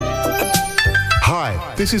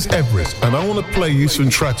this is Everest, and I want to play you some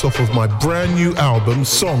tracks off of my brand new album,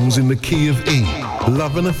 Songs in the Key of E.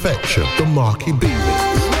 Love and Affection, the Marky B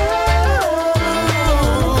mix.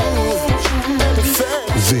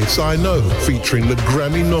 This I Know, featuring the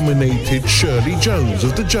Grammy-nominated Shirley Jones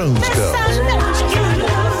of the Jones Girls.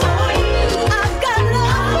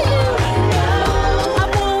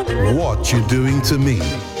 What You Doing to Me.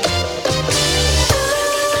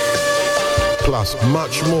 Plus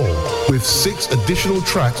much more, with 6 additional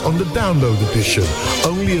tracks on the download edition,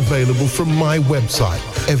 only available from my website,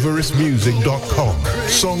 everestmusic.com.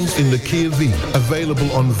 Songs in the Key of E,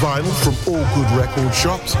 available on vinyl from all good record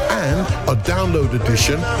shops, and a download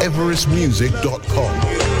edition, everestmusic.com.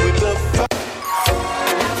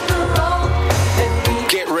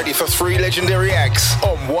 Get ready for 3 legendary acts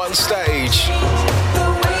on one stage.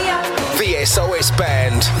 The SOS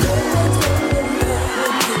Band.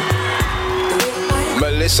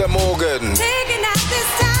 Melissa Morgan and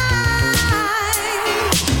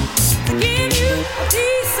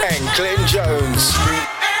Glenn Jones.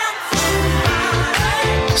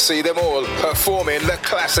 See them all performing the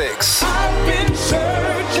classics.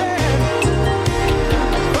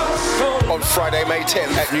 On Friday, May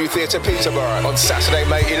 10th at New Theatre Peterborough. On Saturday,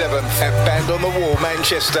 May 11th at Band on the Wall,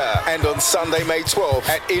 Manchester. And on Sunday, May 12th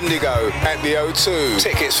at Indigo at the O2.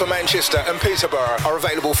 Tickets for Manchester and Peterborough are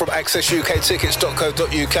available from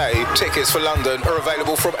accessuktickets.co.uk. Tickets for London are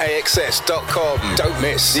available from axs.com. Don't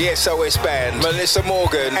miss the SOS Band, Melissa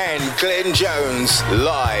Morgan and Glenn Jones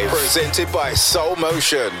live. Presented by Soul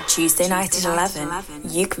Motion. Tuesday night at 11,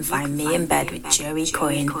 you can find me in bed with Joey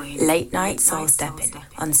Coyne. Late night soul stepping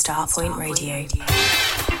on Starpoint Radio.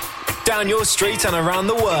 Down your street and around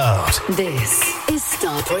the world. This is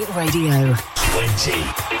Starpoint Radio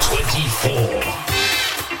 2024.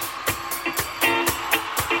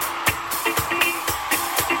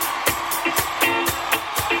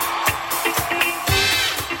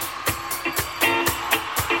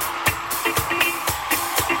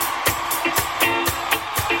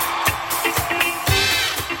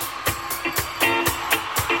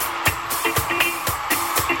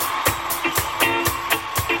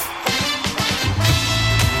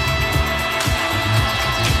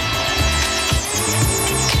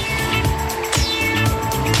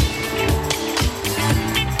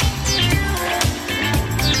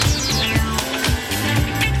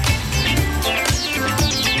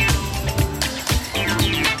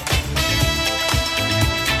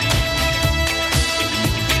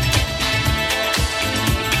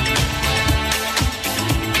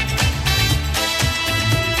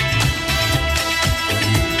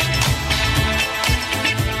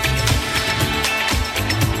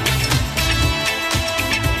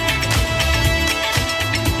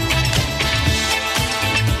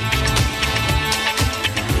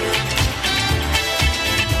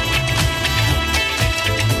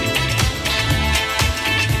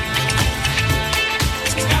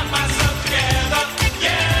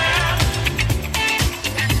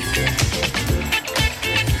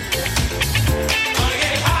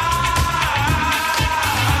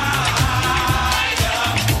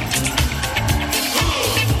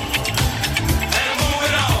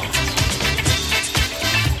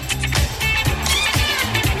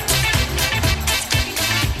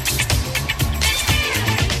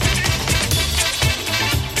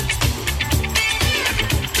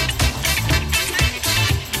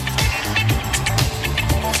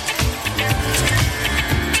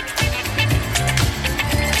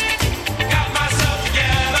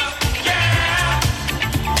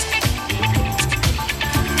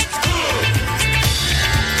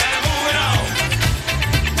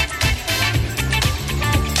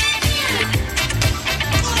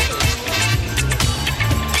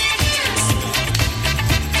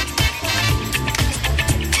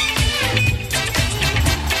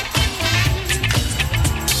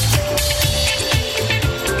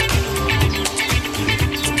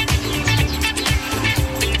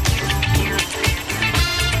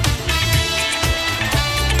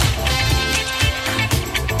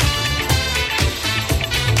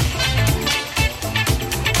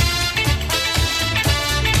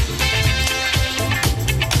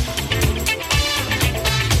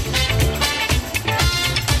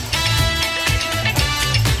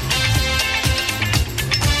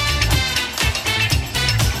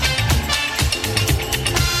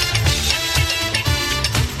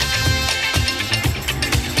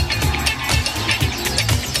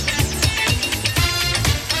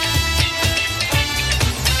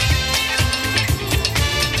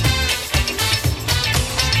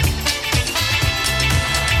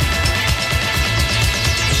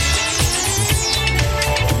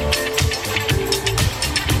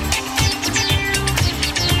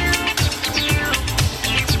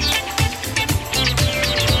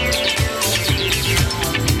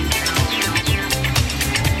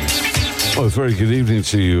 very good evening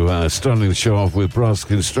to you. Starting the show off with Brass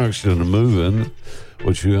Construction and Moving,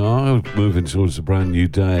 which we are moving towards a brand new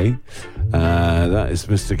day. That is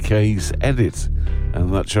Mr. K's edit,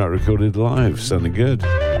 and that track recorded live, sounding good.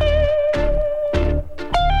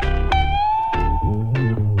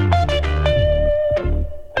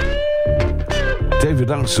 David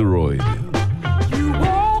Axelrod. You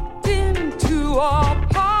walked into a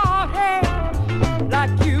party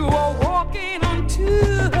like you were walking onto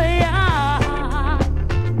a yacht.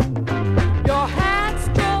 Your hat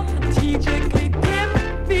strategically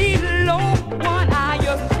dipped below one eye.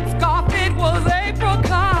 Your scarf, it was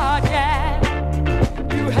apricot, yeah.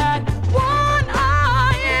 You had one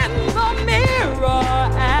eye in the mirror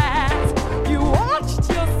as you watched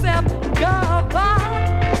yourself go by.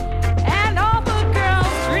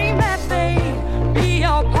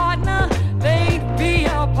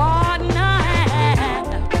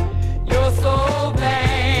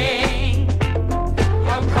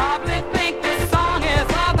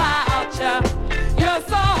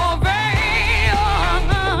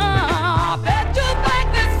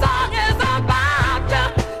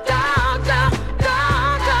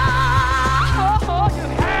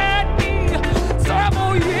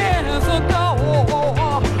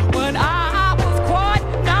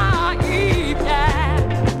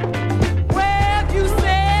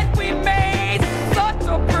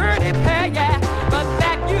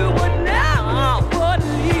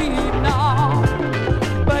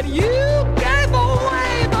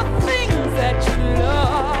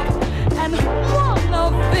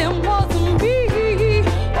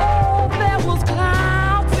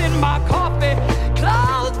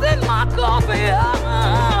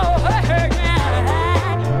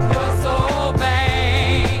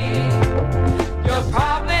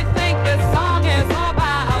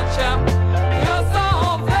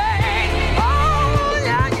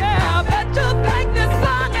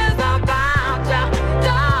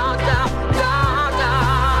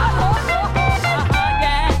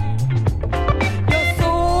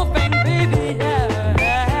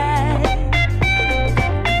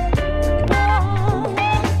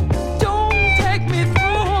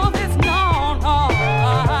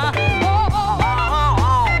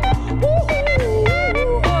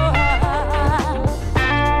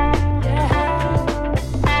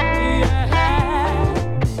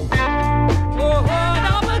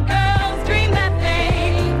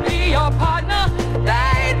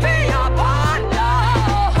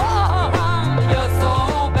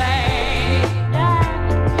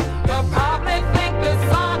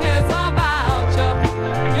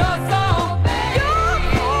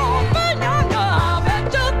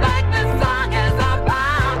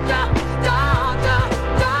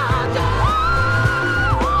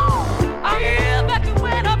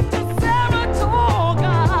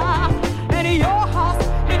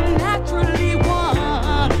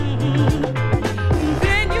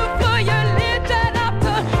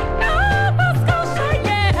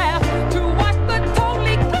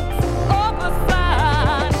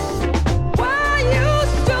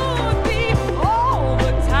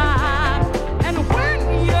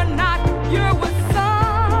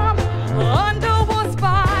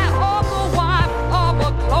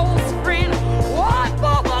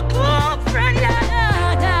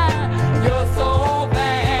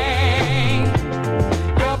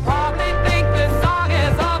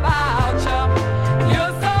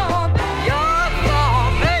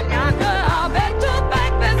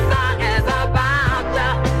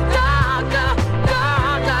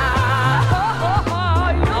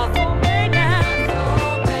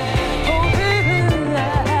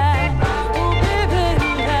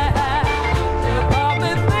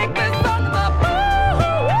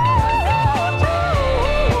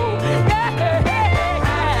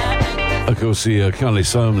 The Carly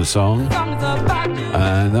Simon song,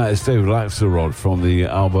 and that is David Axelrod from the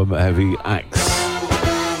album Heavy Axe,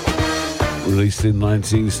 released in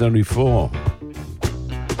 1974.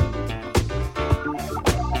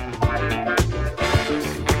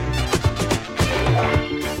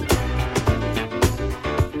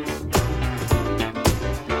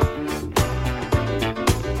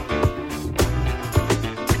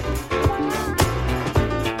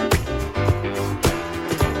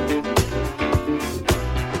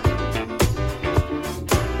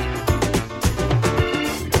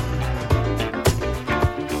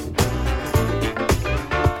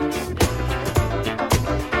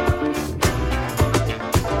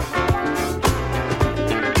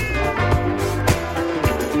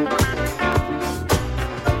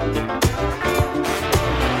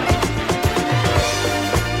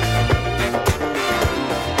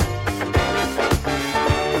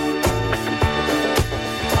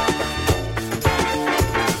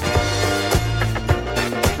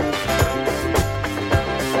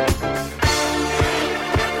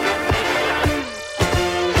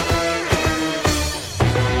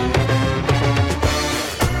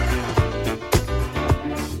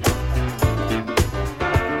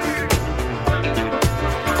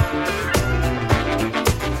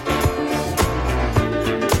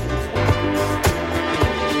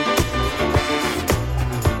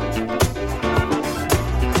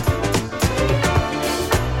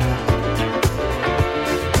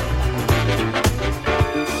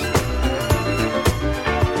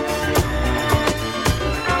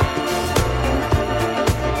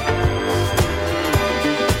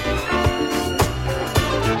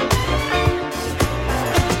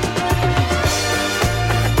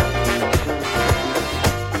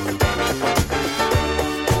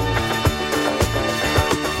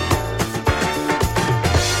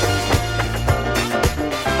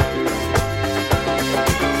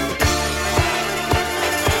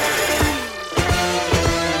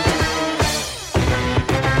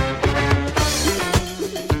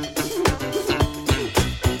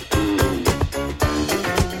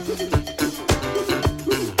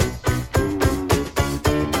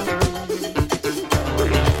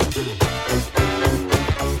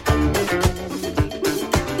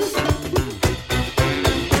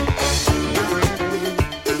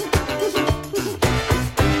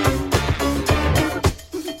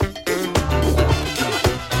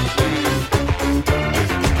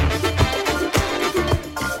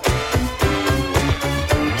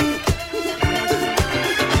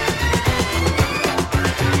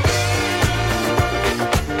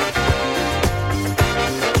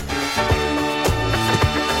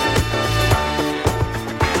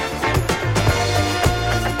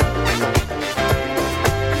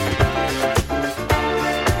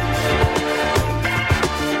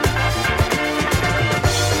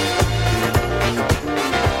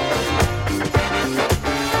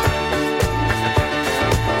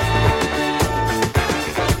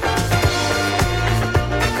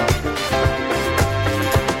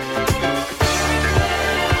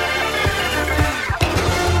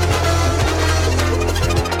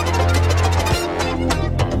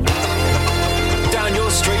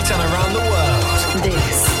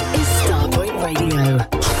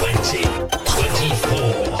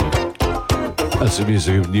 That's the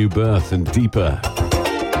music of New Birth and Deeper.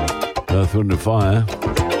 Earth, Wind and Fire.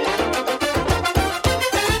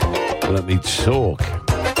 Let Me Talk.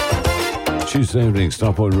 Tuesday evening,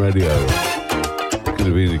 Starpoint Radio. Going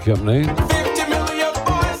to be in your company.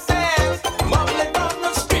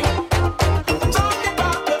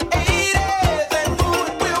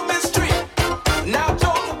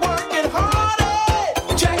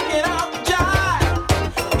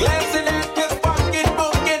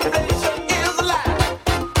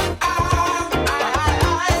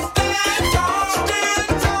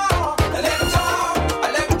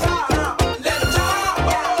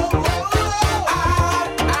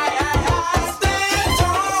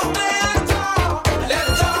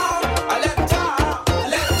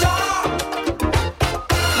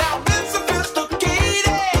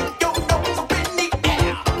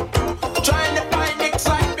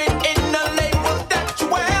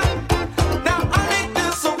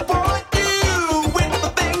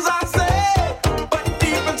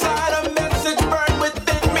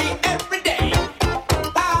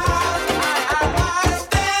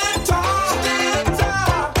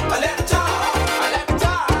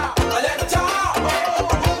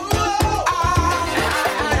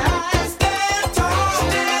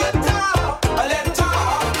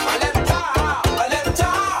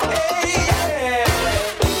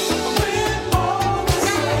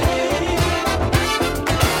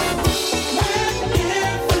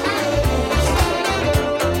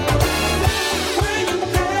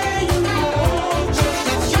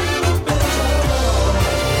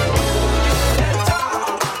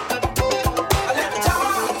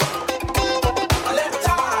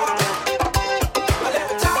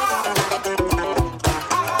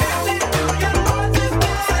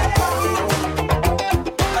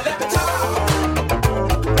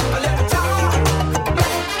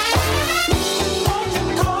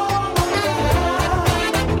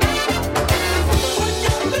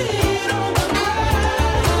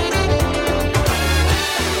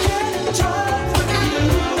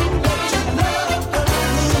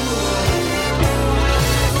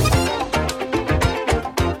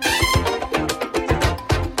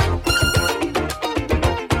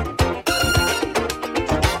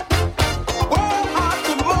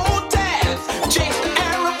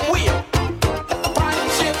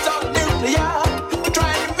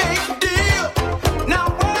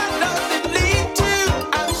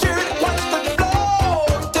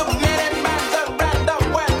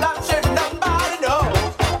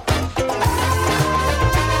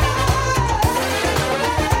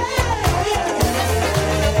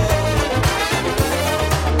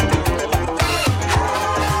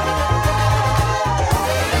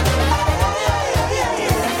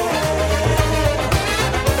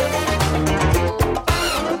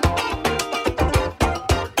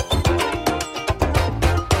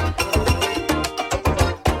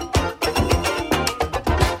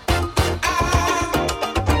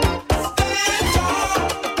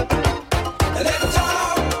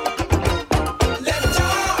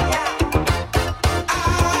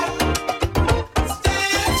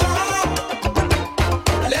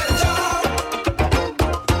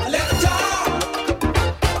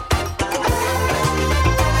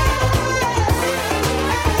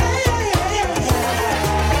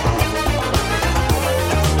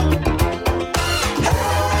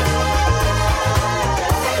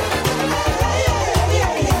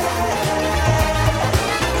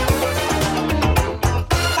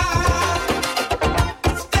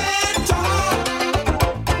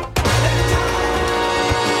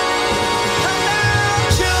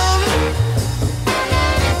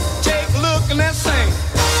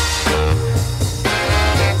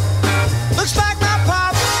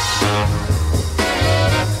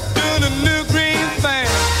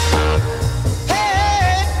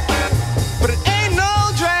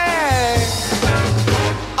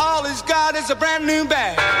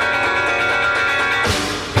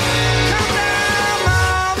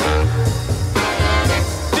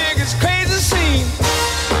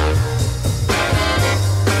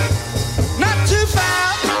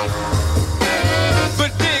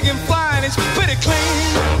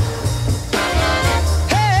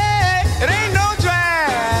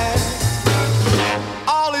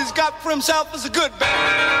 Himself as a good band.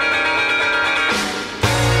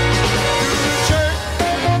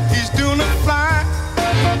 He's doing a fly.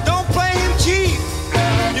 Don't play him cheap.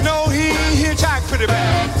 You know he hitchhiked pretty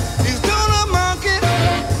bad. He's doing a monkey,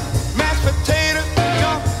 mashed potato,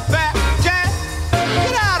 jump back, jack.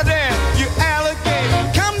 Get out of there, you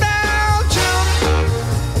alligator. Come down, children.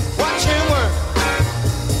 Watch him work.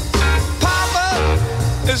 Papa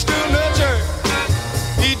is doing a jerk.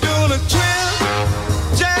 He doing a twist.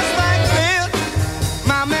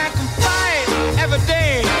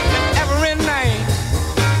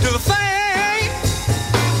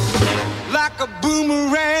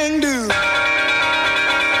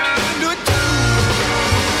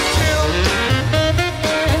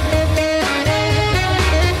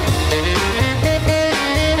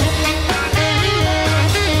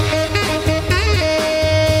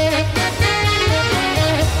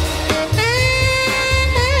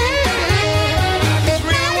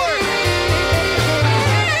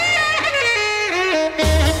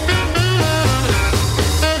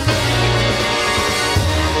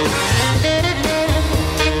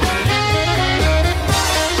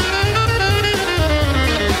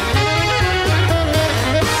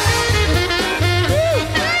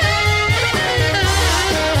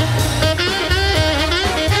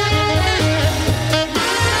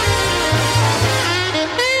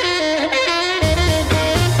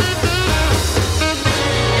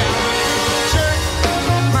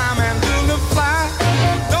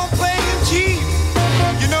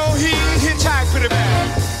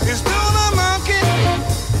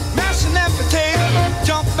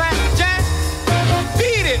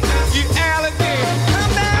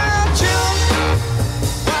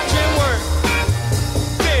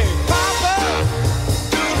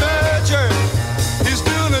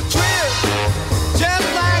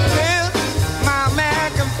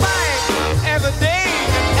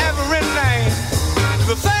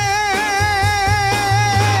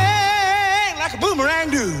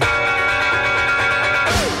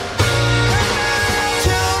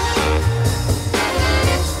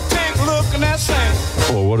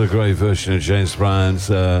 what a great version of James Brown's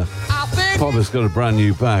Papa's Got a Brand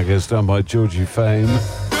New Bag, as done by Georgie Fame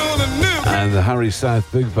and the Harry South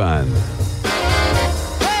Big Band.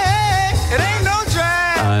 Hey, it ain't no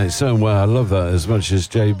drag. And it's so well, I love that as much as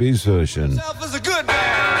JB's version. Is a good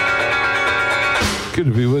Good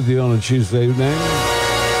to be with you on a Tuesday evening. You know,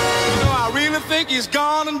 I really think he's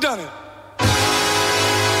gone and done it.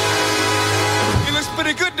 He looks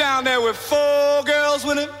pretty good down there with 4 girls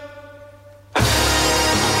with him.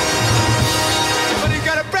 But he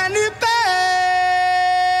got a brand new bag.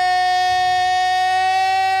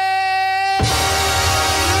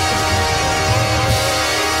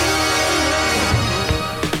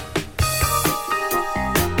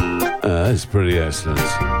 That's pretty excellent.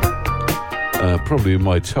 Probably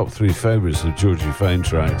my top 3 favourites of Georgie Fame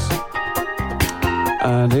tracks.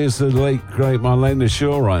 And here's the late, great Marlena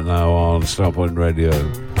Shaw right now on Starpoint Radio.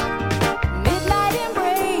 Midnight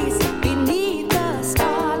embrace beneath the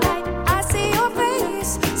starlight. I see your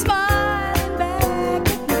face smiling back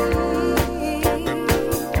at me.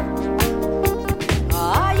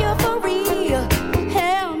 Are you for real?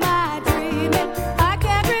 Am I dreaming? I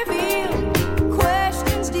can't reveal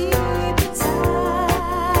questions deep inside.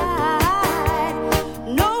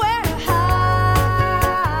 Nowhere to hide.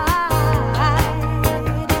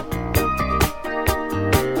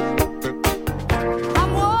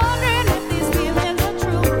 I'm wondering if these feelings are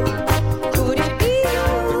true. Could it be you,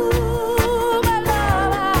 my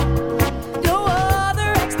love? No other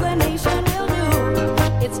explanation will do.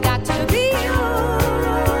 It's got to be you.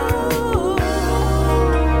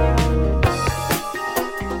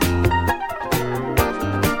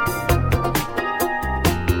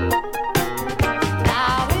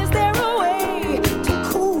 Now is there a way to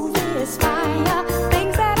cool this fire?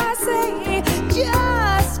 Things that I say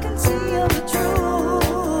just conceal the truth.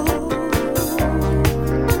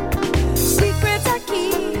 Secrets I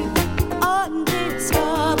keep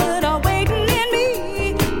undiscovered are waiting in me,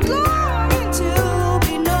 longing to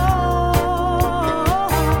be known.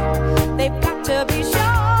 They've got to be shown.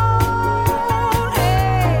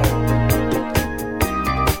 Hey.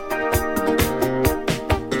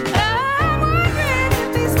 I'm wondering if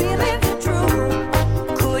these feelings are true.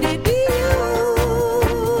 Could it be you?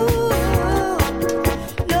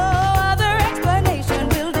 No other explanation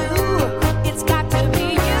will do. It's got to be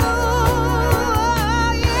you.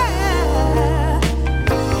 Yeah.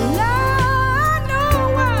 Now I know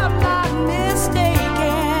I'm not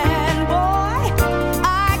mistaken, boy. I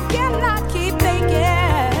cannot keep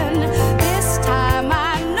thinking. This time I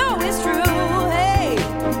know it's true. Hey.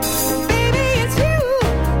 Baby, it's you.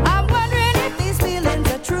 I'm wondering if these feelings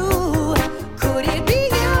are true. Could it be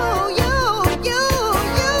you, you, you,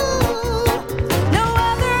 you? No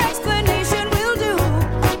other explanation will do.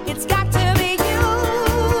 It's got to be you.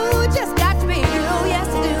 Just got to be you. Yes,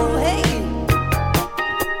 it do. Hey.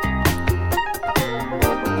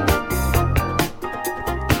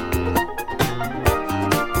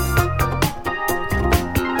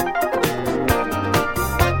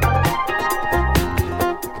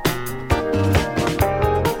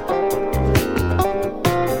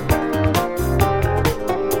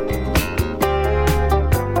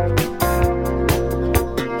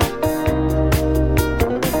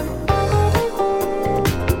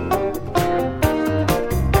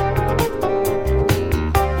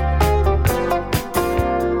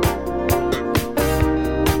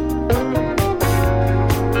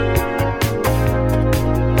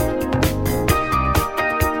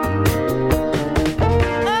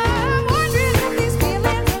 I'm wondering if these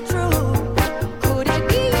feelings are true. Could it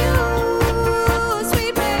be you,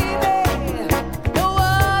 sweet baby? No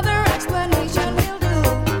other explanation will do.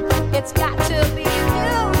 It's got to be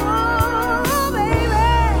you, baby.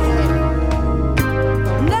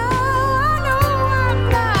 Now I know I'm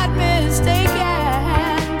not mistaken,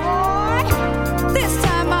 boy. This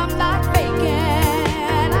time I'm not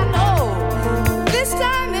faking. I know this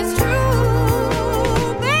time it's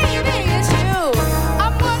true, baby. It's you.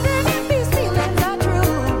 I'm wondering if these feelings are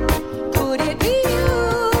true. Could it be you?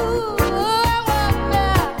 I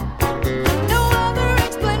wonder. No other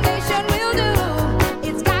explanation will do.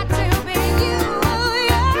 It's got to be you.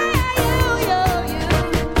 Yeah, you.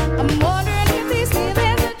 I'm wondering if these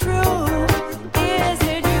feelings are true. Is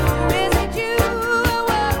it you? Is it you? I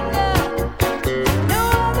wonder. No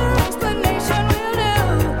other explanation will do.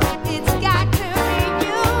 It's got to be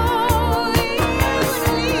you. You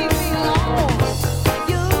leave me alone.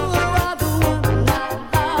 You are the one I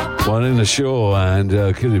love. Marlena Shaw and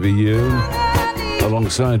Could It Be You?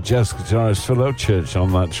 Alongside jazz guitarist Phil Upchurch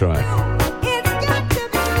on that track. It's got to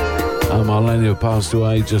be you. Marlena passed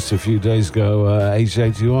away just a few days ago, aged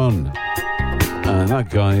 81. And that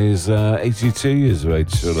guy is 82 years of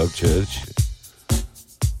age, still up church.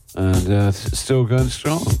 And still going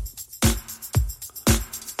strong.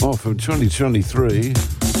 Well, from 2023,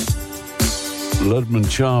 Ludman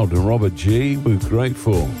Child and Robert G. We're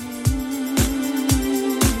grateful.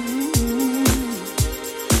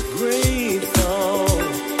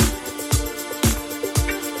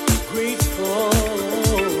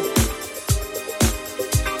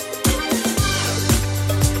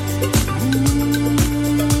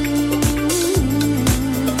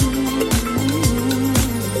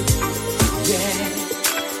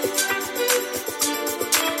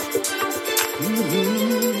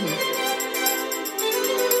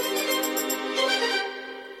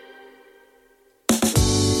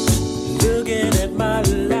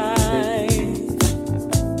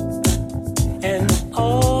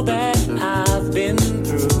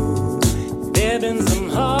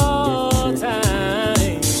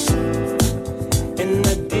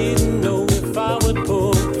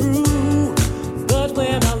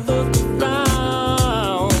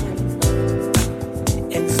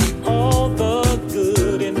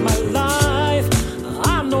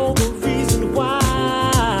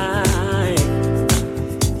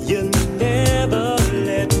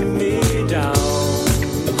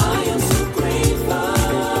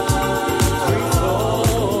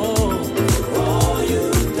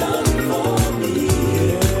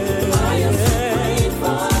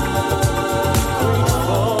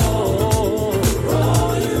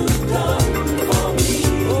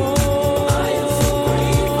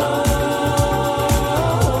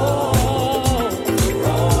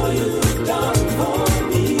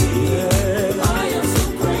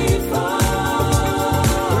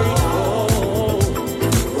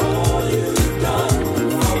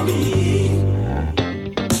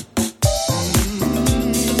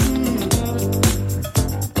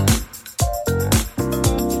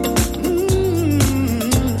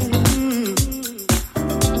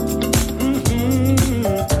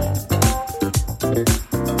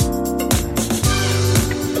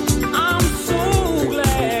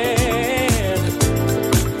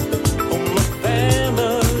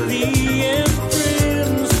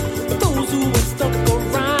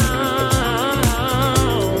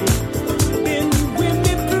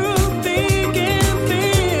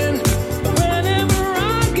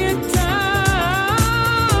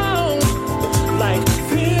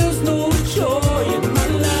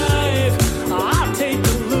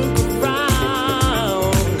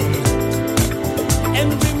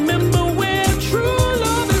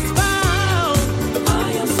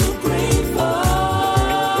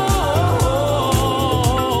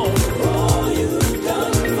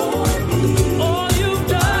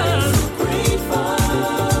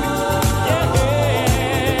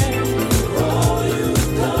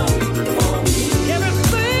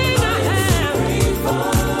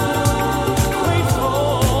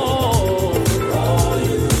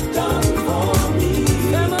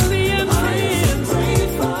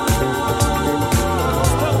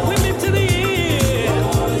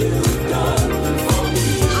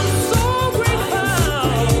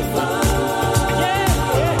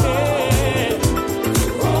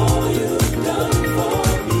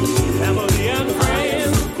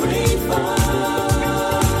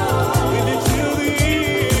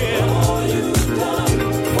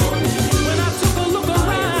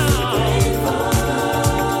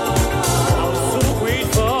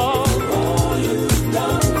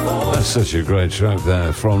 Such a great track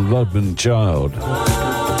there from Ludman Child,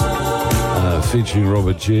 featuring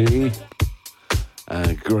Robert G.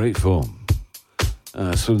 Grateful.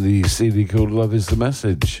 It's from the CD called Love Is The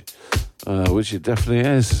Message, which it definitely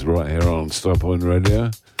is, right here on Starpoint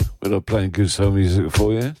Radio. We're not playing good soul music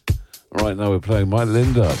for you. Right now we're playing Mike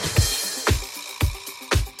Lindop,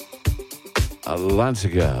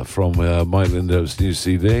 Atlantica, from Mike Lindop's new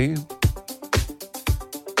CD.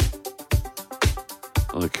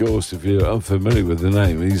 And of course, if you're unfamiliar with the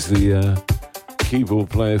name, he's the keyboard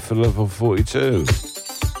player for Level 42.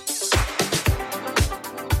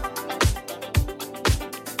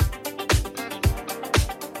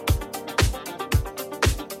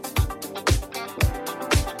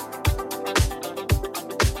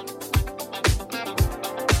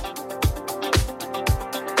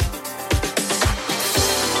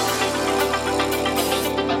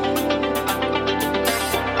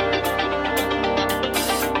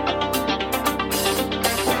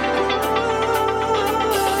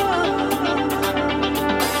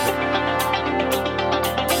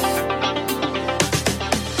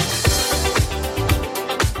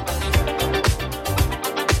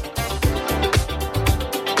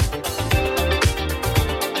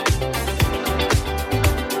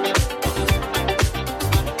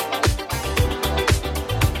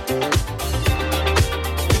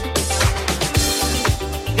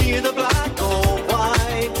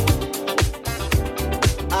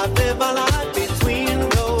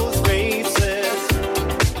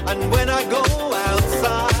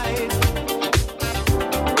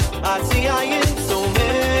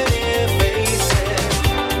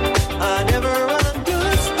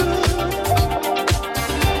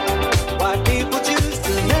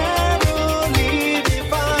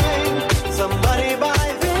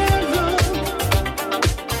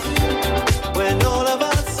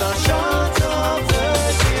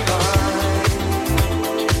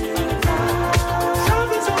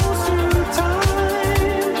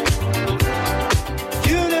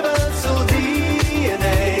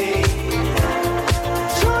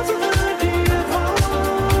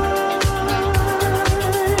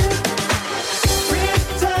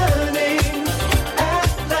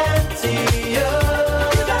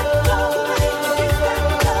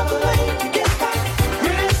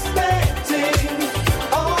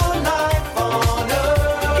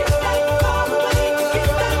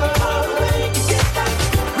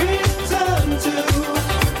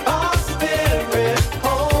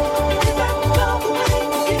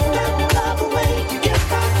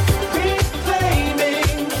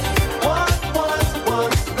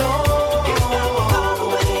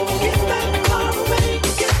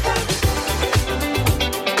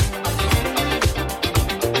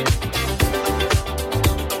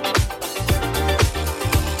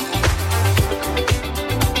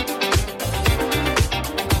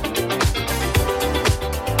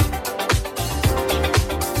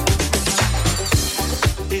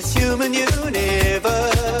 human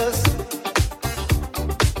universe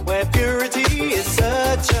where purity is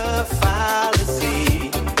such a fallacy.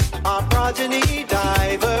 Our progeny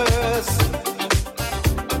diverse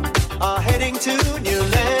are heading to new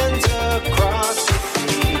lands across the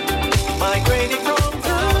sea, migrating from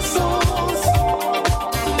the source.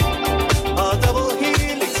 A double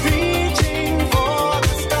helix reaching for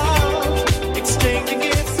the stars, exchanging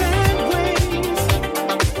gifts and wings,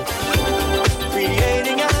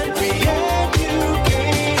 creating and re-educating.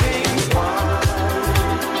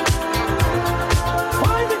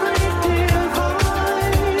 Why the great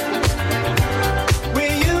divide?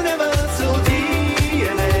 We're universal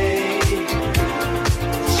DNA.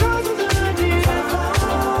 Shows of the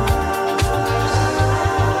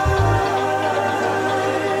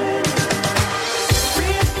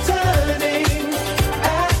returning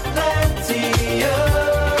Atlantea.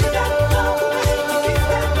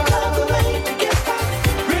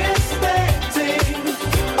 Respecting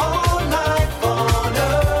all life on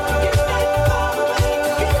Earth.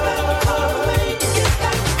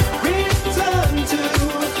 Return to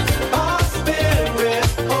our spirit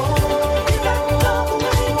home.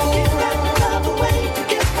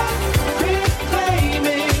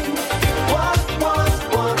 Reclaiming what was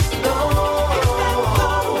once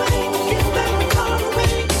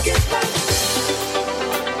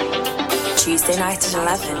Tuesday night at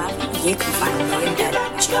 11, you can find me in bed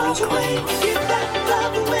with Joey Coyne.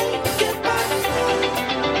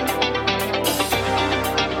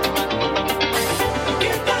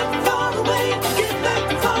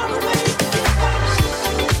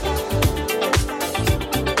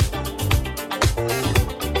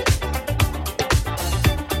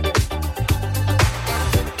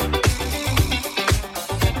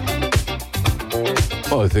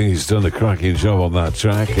 Well, I think he's done a cracking job on that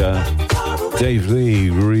track. Dave Lee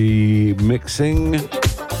remixing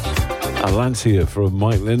Atlantea from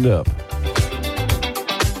Mike Lindup.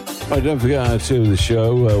 Right, don't forget how to the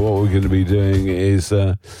show. What we're going to be doing is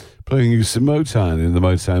playing you some Motown in the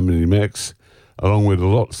Motown Mini Mix, along with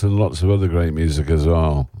lots and lots of other great music as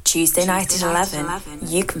well. Tuesday night at 11,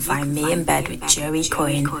 you can find me in bed with Joey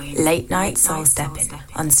Coyne. Late night soul stepping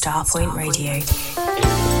on Starpoint Radio.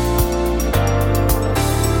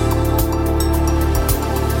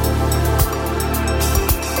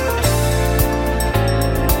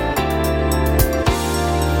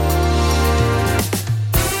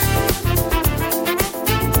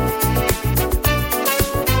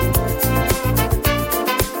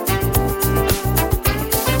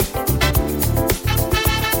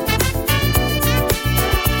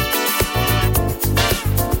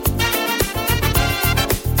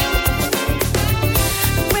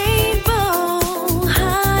 We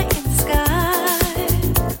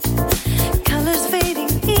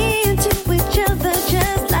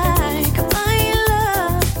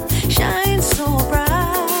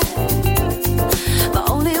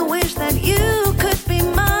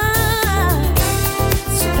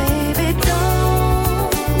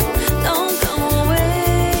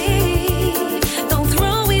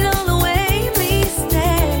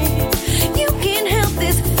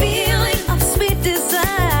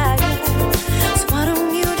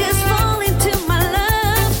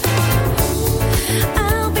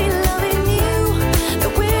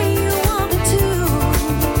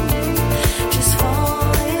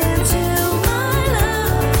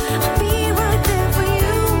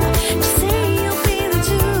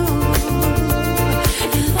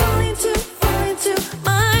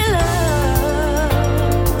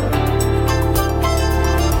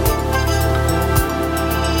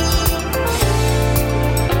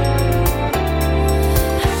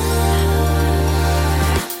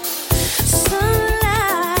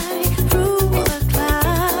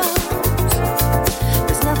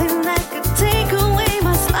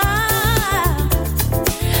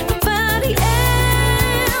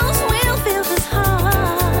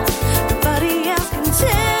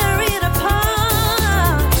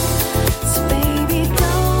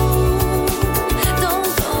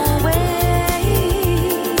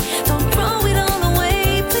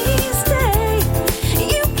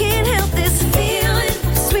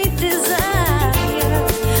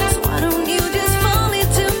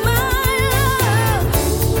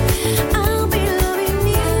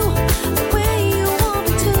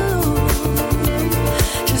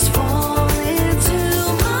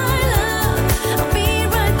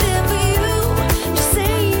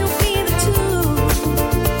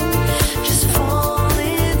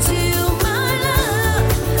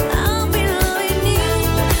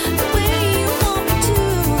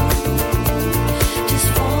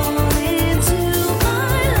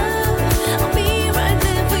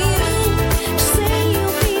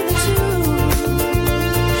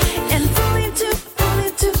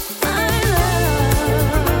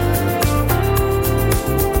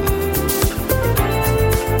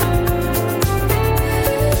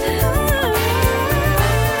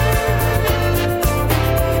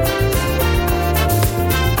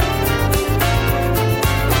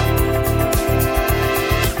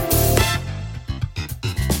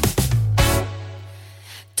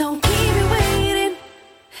Don't keep me waiting,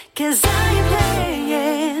 'cause I ain't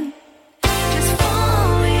playing. Just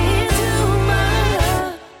fall into my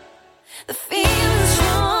love. The feeling's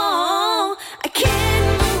strong, I can't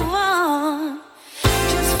move on.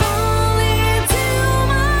 Just fall into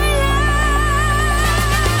my love.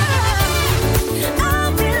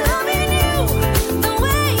 I'll be loving you the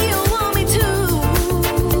way you want me to.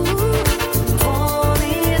 Fall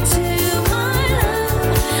into my love.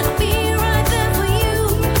 I'll be right there for you,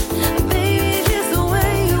 baby, just the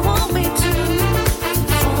way you want me to.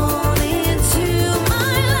 Fall into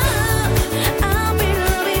my love. I'll be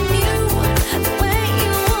loving you the way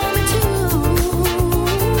you want me to.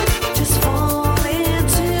 Just fall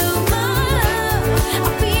into my love.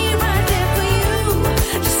 I'll be right there for you.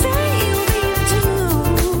 Just say you need to.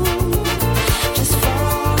 Just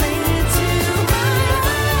fall into my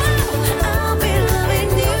love. I'll be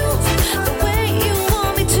loving you the way you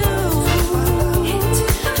want me to.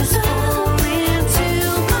 Just fall into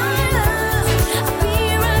my love. I'll be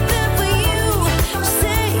right there for you. Just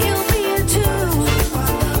say you'll be into.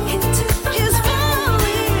 Just fall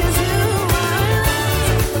into my love.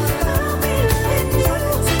 I'll be loving you.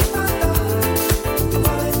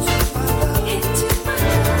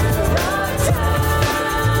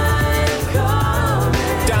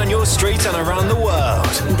 Down your street and around the world.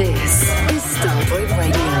 This is Starpoint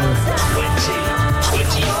Radio.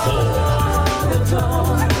 2024.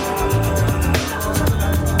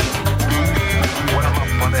 When I'm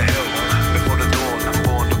up on the hill, before the dawn, I'm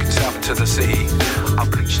born looking south into the city. I'm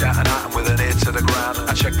bleached out an item with an ear to the ground.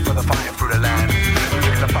 I check for the fighting through the land.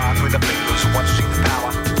 Flicking the fire through the fingers, watching the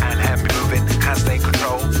power. And hand me moving, hands stay in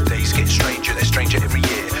control. Days get stranger, they're stranger every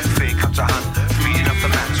year. Fear comes to hunt, feeding up the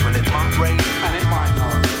max. Well, it might rain, and it might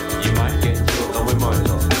not. You might get killed, and we might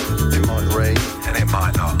not. It might rain, and it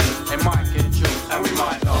might not. It might get killed, and we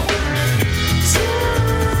might not.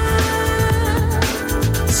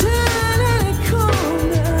 Turn a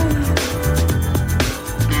corner.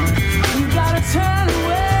 You gotta turn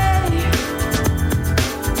away.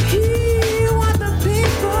 Hear what the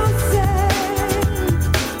people say.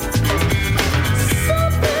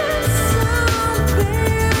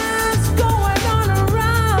 Something's going on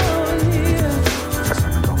around here.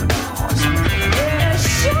 Yeah,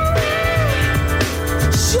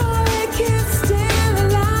 surely can't stand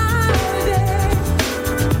alive.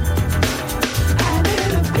 And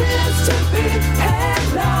it appears to be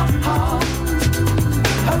headlong.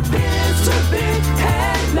 Appears to be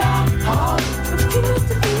headlong.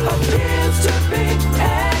 Appears to be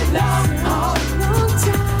headlong.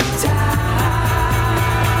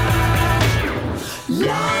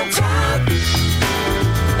 Long time.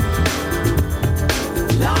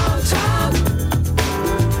 Long time.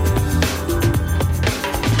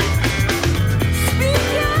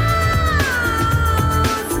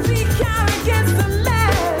 Speak out against the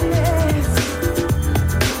madness.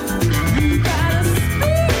 You gotta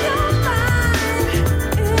speak your mind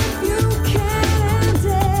if you can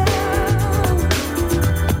dare.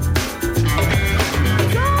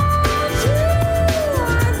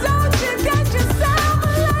 Don't you get yourself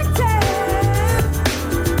elected?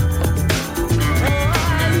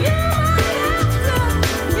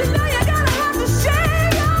 You know you gotta have to share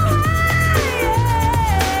your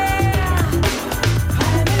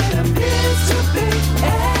and it appears to be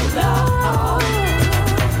headlong.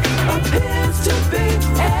 Appears to be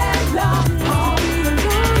headlong.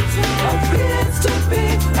 Appears to be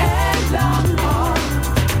headlong.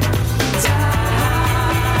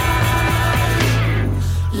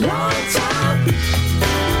 Long time.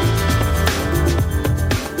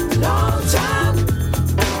 Long time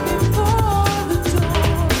before the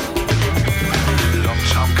dawn. Long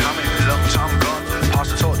time coming, long time gone. Pass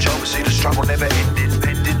the torch over, see the struggle never ending.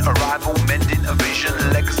 Pending arrival, mending a vision,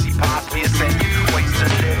 legacy past me ascending. Ways to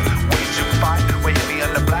live, ways to fight. We're heavy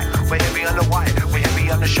on the black, we're heavy on the white. We're heavy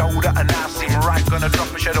on the shoulder, and now seem right. Gonna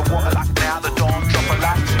drop a shed of water like now the dawn. Drop a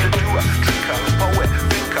light to the doer, drinker, poet,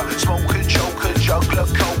 thinker, smoker, joker, juggler,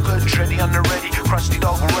 coker, tready on the ready, crusty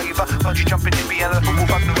dog raver, bungee jumping hippie and a football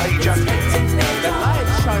bug the rager. The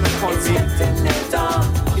lights shine upon me.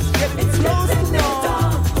 It's getting close to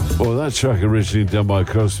dawn. Well, that track originally done by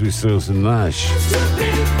Crosby, Stills and Nash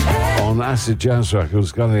on Acid Jazz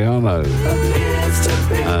Records, Galliano.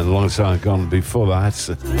 And a long time gone before that,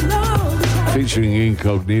 featuring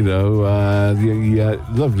Incognito, the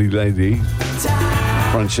lovely lady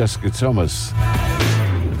Francesca Thomas.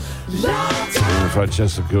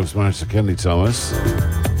 Francesca, of course, married to Kenny Thomas.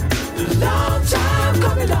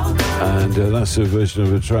 And that's a version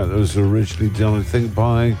of a track that was originally done, I think,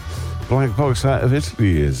 by Black Box out of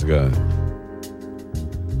Italy years ago.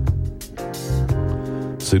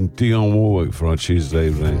 Some Dionne Warwick for our Tuesday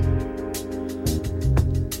evening.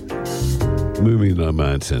 Moving No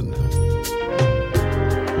Mountain.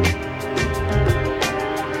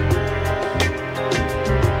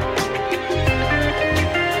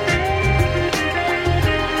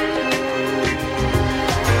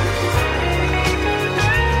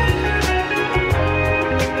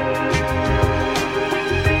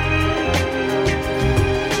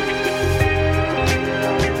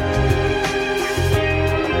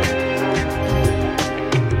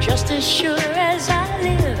 Just as sure as I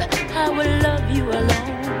live, I will love you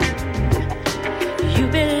alone. You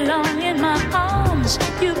belong in my arms,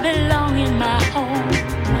 you belong in my home.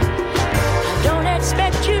 I don't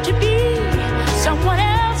expect you to be someone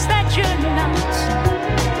else that you're not.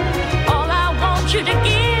 All I want you to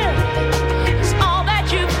give is all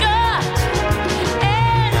that you've got.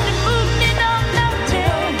 And move me no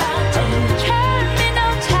mountain, turn me no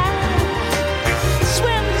tide,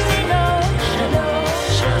 swim me no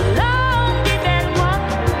ocean, long, deep and wide.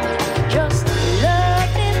 Just love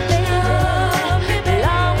me, baby,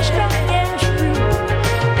 long, strong and true.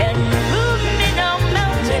 And move me no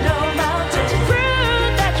mountain, to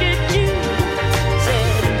prove that you do. Said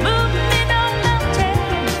move me no mountain,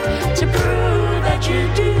 to prove that you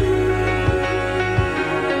do.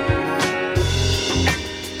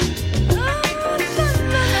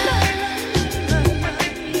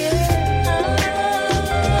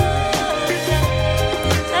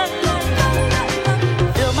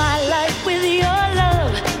 Fill my life with your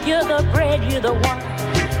love. You're the bread, you're the wine.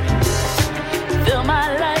 Fill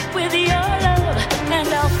my life with your love, and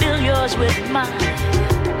I'll fill yours with mine.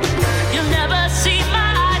 You'll never see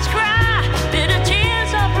my eyes cry bitter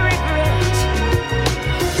tears of regret.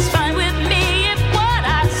 It's fine with me if what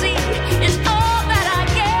I see is all that I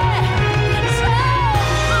get. So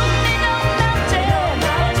move me no mountain,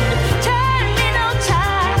 turn me no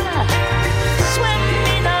tide, swim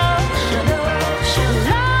me no ocean,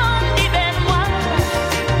 long, deep and wide.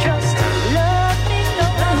 Just love me no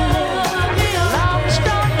long,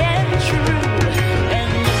 strong and true.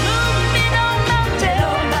 And move me no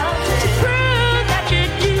mountain, to prove that you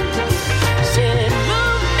do. Said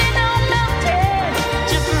move me no mountain,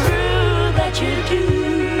 to prove that you do.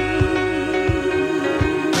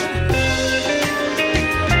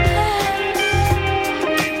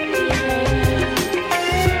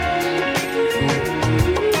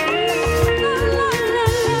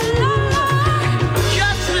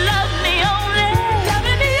 Just love me only,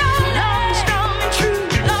 long, strong and true,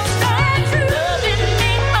 loving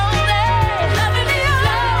me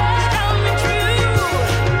only, long, strong and true.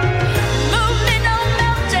 Move me no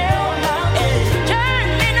mountain, turn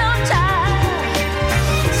me no tide,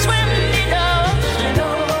 swim me no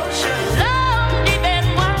ocean, long, deep and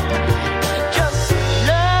wide. Just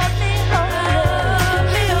love me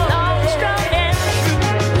only, long, strong and true.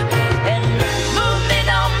 And move me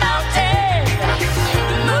no mountain,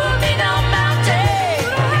 move me no mountain,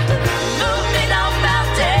 move me no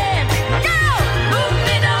mountain, no, move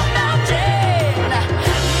me no mountain,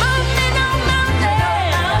 move me no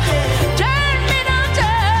mountain, turn me no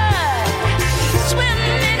tide, swim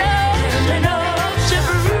me no ocean,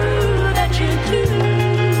 prove that you do.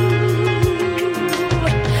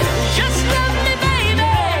 Just love me, baby,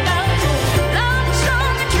 long,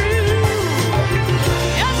 strong and true.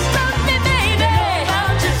 Just love me, baby,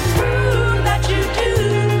 to prove that you do.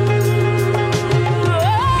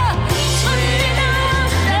 Swim me no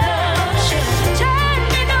ocean, turn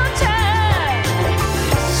me no tide,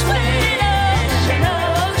 swim me no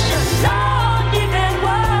ocean, long, deep and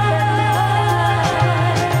wide.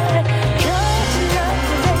 Just love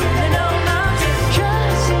me, baby, no mountain.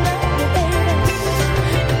 Just love me, baby.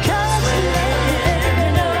 Just love me,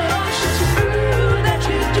 no ocean, to prove that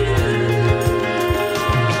you do.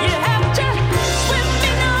 You have to swim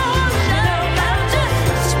me no mountain,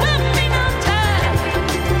 swim me no tide,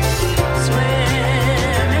 swim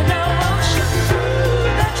me no ocean,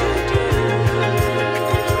 prove that you do.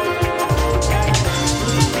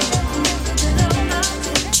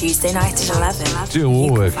 Tuesday night at 11. Dionne You can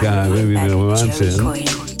Warwick, find me in Moving bed No with Joey Mountain.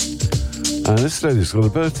 Coyne. And this lady's got a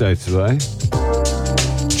birthday today.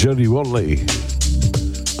 Jodie Watley.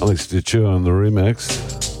 Alex DeChua on the remix.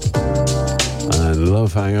 And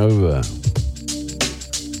Love Hangover.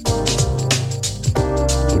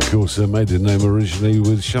 Of course, her maiden name originally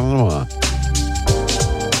with Shalimar.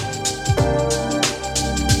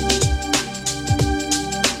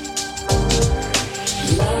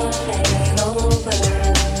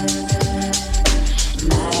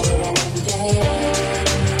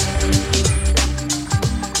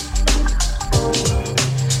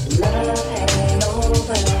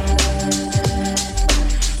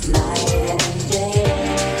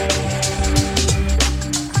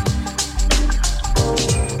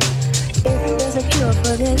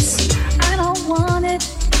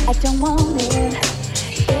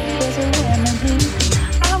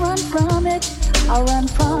 I'll run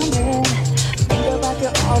from it. Think about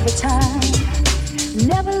you all the time.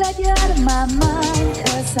 Never let you out of my mind,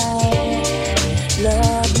 'cause I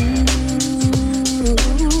love you.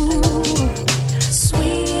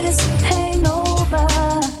 Sweetest hangover,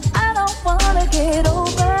 I don't wanna get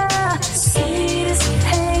over. Sweetest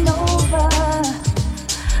hangover,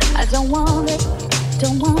 I don't want it,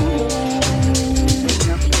 don't want it.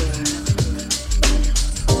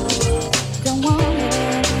 Don't want it.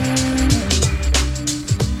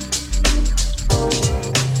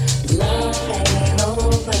 Love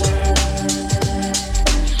hangover,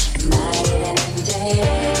 night and day.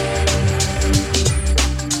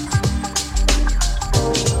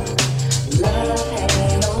 Love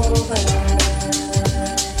hangover,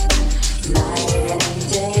 night and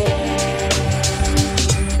day.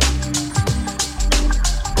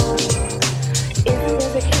 If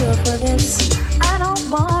there's a cure for this, I don't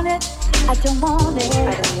want it. I don't want it.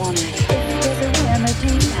 I don't want it. If there's a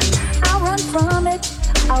remedy, I'll run from it.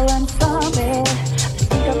 I'll run from it. I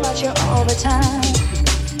think about you all the time.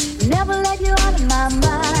 Never let you out of my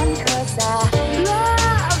mind, 'cause I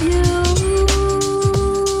love you.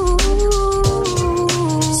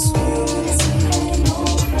 Sweetest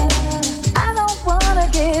hangover, I don't wanna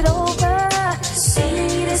get over.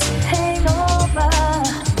 Sweetest hangover,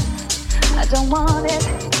 I don't want it,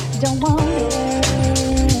 don't want it.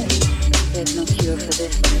 There's no cure for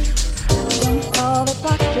this. Don't call the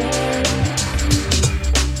doctor.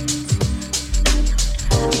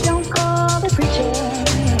 Don't call the preacher.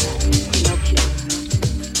 No cure.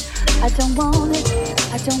 I don't want it.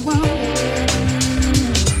 I don't want it.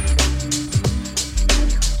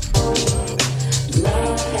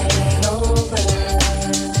 Love hangover,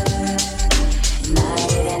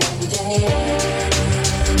 night and day.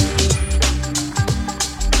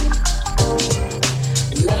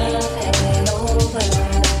 Love hangover,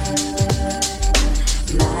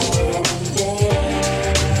 night and day.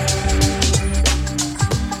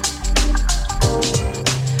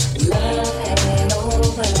 Love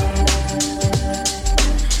hangover,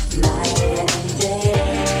 night and day.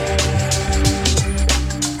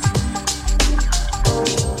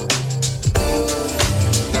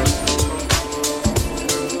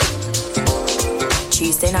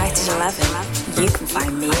 Tuesday night at 11, you can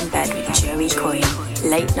find me in bed with Joey Coyne.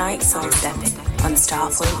 Late night soul stepping on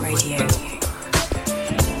Starpoint Radio.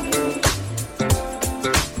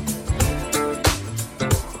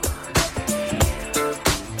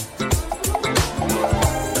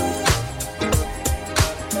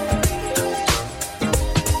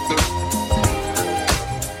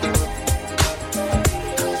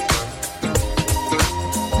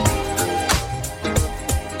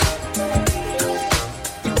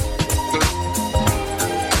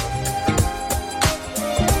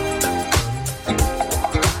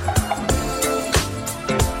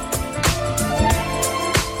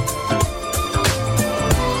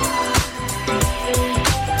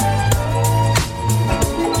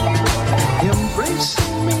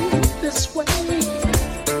 Embracing me this way.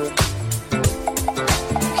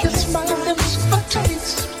 Kiss my lips for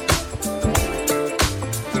taste.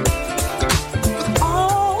 With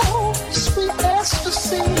all sweet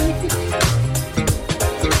ecstasy.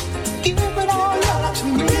 Give it all up to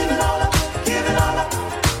me. Give it all up. Give it all up.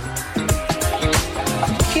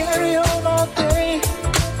 Carry on all day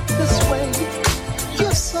this way.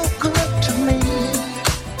 You're so good to me.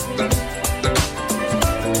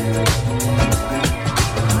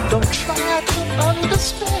 Don't try to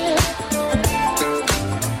understand.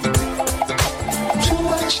 Too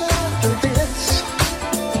much after this.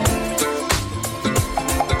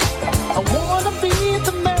 I wanna be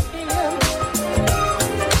the man.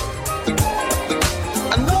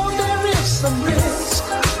 I know there is some risk.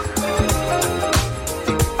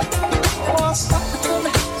 Oh, suck it to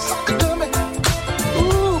me, suck it to me.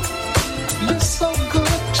 Ooh, you're so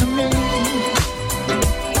good to me.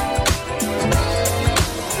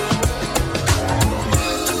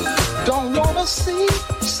 Don't wanna see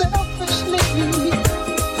selfishly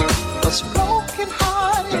us broken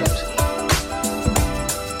hearted.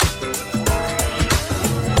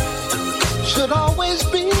 Should always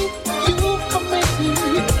be you for me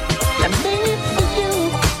and me for you.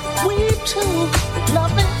 We two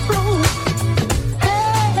loving through.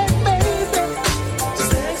 Hey baby,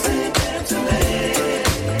 sexy dancing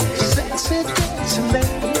ladies, sexy dancing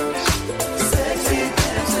ladies, sexy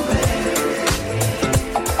dancing ladies.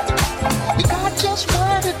 We got just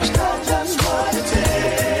what it takes.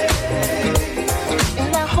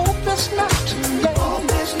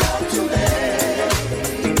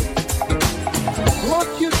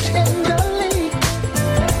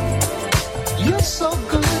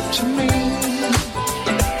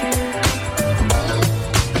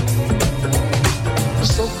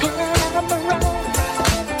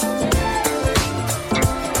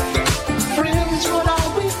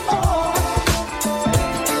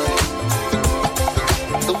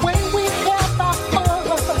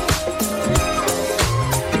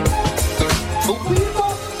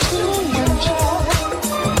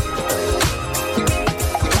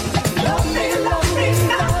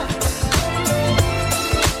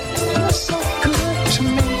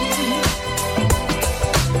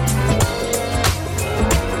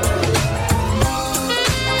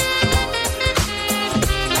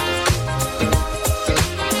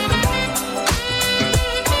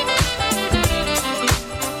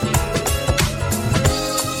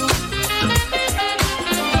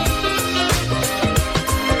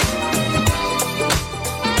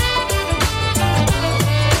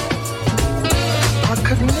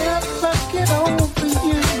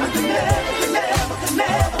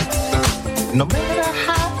 No matter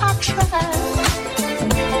how I try,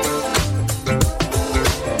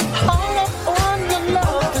 all up on your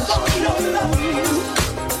love is true.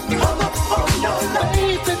 All up on your love,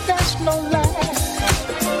 baby, that's no lie.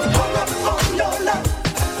 All up on your love,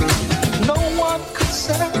 no one could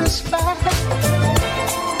satisfy.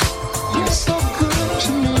 You're so good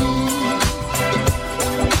to me.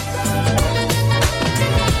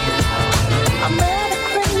 I'm at a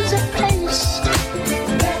crazy pace.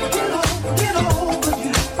 Get over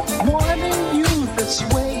you. Wanting you this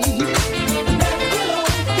way.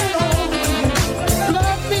 Get over you.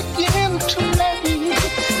 Love begin to make.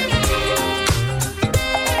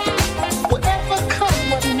 Whatever come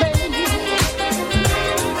what may.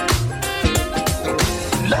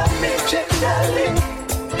 Love me tenderly.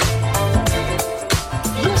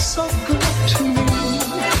 You're so good to me.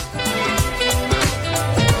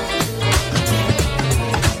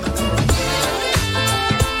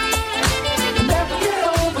 Never get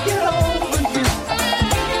over you.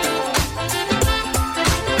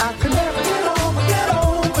 I can never get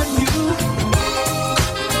over you.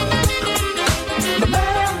 No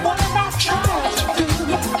matter what I try to do,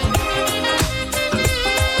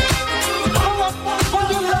 all up on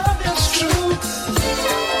your love is true.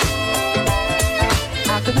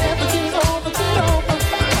 I can never get over.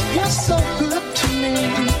 You're so good to me.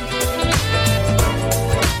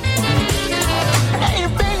 Hey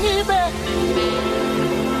baby,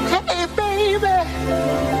 hey baby.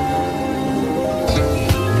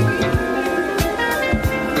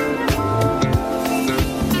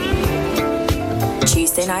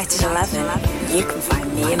 Tuesday night at 11, you can find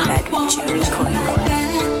me in bed with Joey Coyne.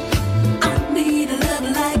 I need a love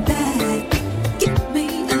like that. Give me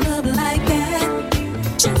a love like that.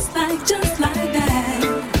 Just like that.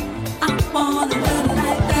 I want a love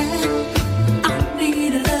like that. I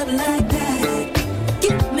need a love like that.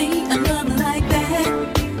 Give me a love like that.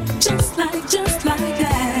 Just like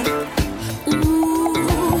that. Ooh,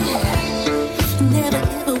 never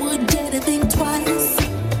ever would dare to think twice.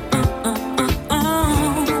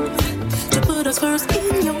 To put us first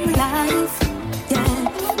in your life, yeah.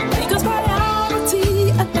 Because priority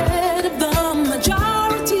ahead of the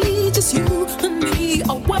majority, just you and me,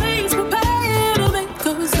 always prepared to make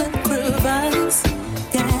us sacrifice,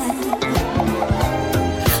 yeah.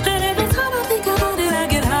 And every time I think about it, I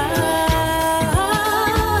get high.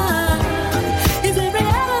 Is there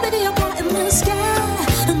reality up in the sky?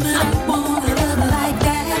 But I want a love like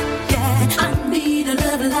that, yeah. I need a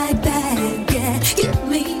love like that, yeah. Give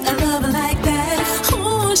me a love like that,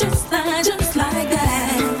 oh, just like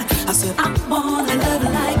that. I said I want a love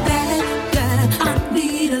like that, yeah. I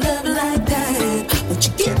need a love like that. Won't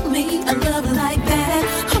you give me a love like that,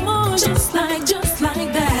 oh, just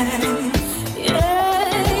like that,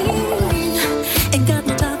 yeah. Ain't got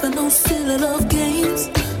no time for no silly love games,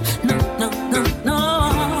 no.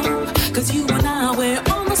 'Cause you and I, we're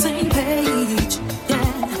on the same page,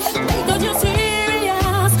 yeah. Because you're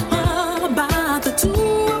serious about the two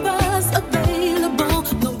of us available.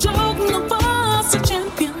 No joke, no fuss, a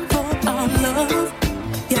champion for our love,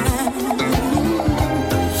 yeah.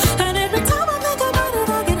 And every time I think about it,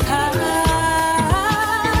 I get high.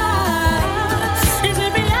 Is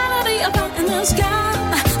there reality about in the sky?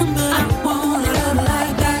 But I want a love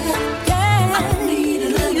like that, yeah. I need a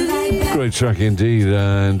love like that, Great track indeed,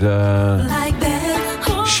 and like that.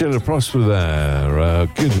 Oh, Sheila Prosper there.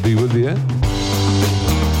 Good to be with you.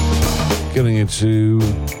 Getting into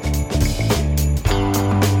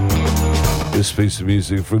this piece of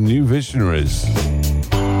music from New Visionaries.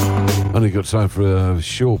 Only got time for a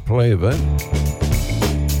short play of it.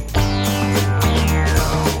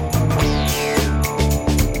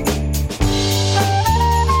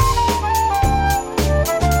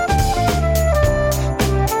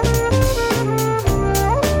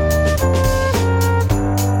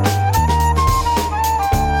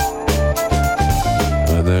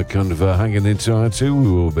 And they're kind of hanging in tight too, we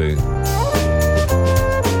will be.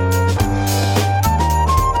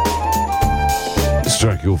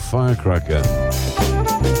 Strike your firecracker.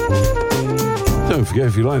 Don't forget,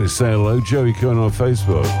 if you'd like to say hello, Joey Coyne on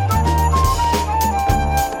Facebook.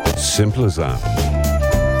 Simple as that.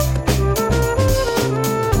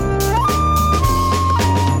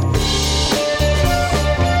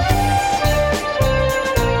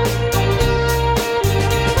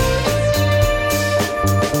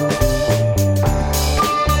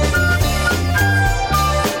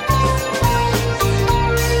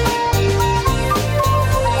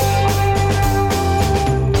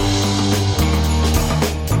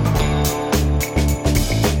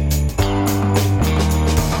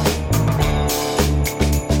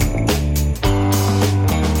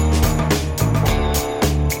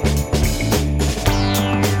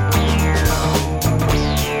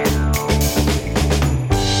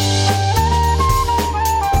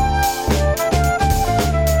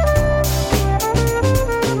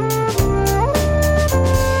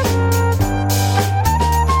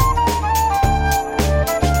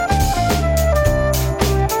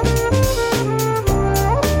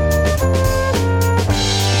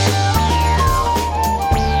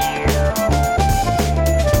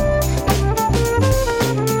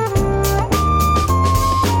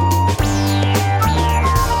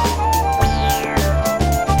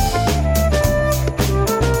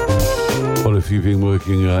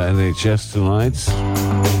 working NHS tonight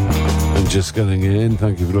and just getting in.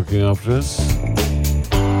 Thank you for looking after us.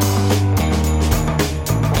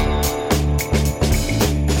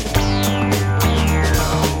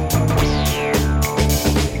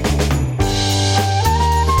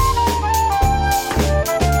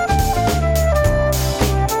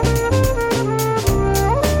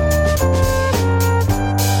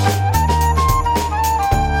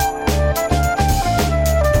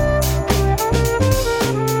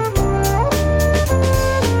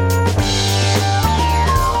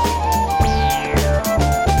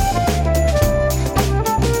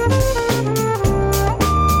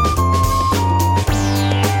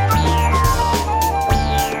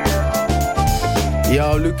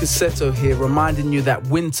 Seto here, reminding you that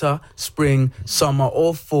winter, spring, summer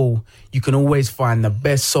or fall, you can always find the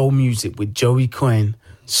best soul music with Joey Coyne,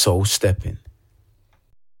 Soul Stepping.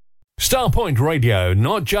 Starpoint Radio,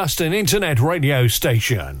 not just an internet radio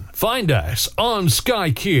station. Find us on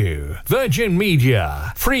Sky Q, Virgin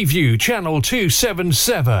Media, Freeview Channel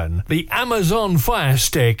 277, the Amazon Fire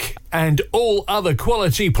Stick, and all other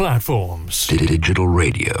quality platforms. Digital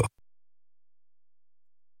radio.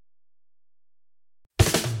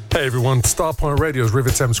 Hey everyone, Starpoint Radio's River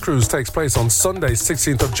Thames Cruise takes place on Sunday,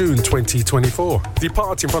 16th of June 2024.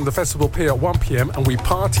 Departing from the festival pier at 1pm and we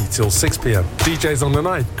party till 6pm. DJs on the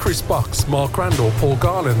night, Chris Box, Mark Randall, Paul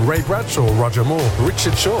Garland, Ray Bradshaw, Roger Moore,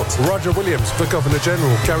 Richard Short, Roger Williams, the Governor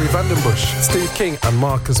General, Gary Vandenbush, Steve King and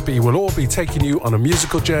Marcus B will all be taking you on a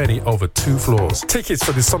musical journey over 2 floors. Tickets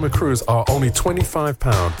for the summer cruise are only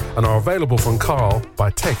 £25 and are available from Carl by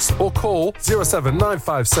text or call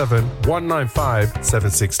 07957 195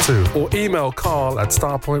 762. Or email Carl at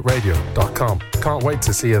starpointradio.com. Can't wait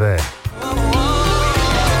to see you there.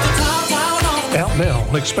 Out now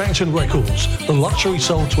on Expansion Records, the Luxury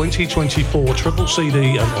Soul 2024 triple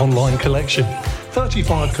CD and online collection.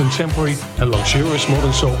 35 contemporary and luxurious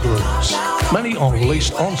modern soul grooves. Many are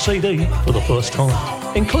released on CD for the first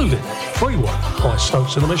time, including Free One by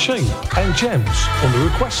Stokes and the Machine and Gems from the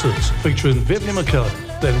Requesters featuring Vivian McCurdy,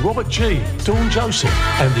 then Robert G, Dawn Joseph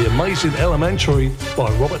and The Amazing Elementary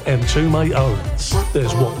by Robert M. Toomey Owens.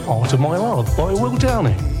 There's What Part of My Love by Will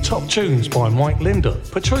Downing, Top Tunes by Mike Linder,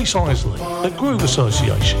 Patrice Isley, The Groove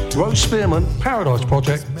Association, Rose Spearman, Paradise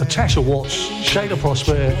Project, Natasha Watts, Shada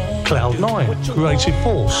Prosper, Cloud9, Creative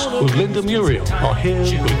Force with Linda Muriel are here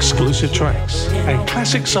with exclusive tracks. And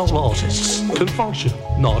classic soul artists can function.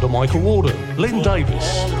 Nada Michael Warden, Lynn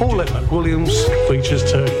Davis, Paulette McWilliams features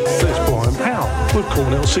too. There's Brian Powell with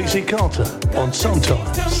Cornell CC Carter on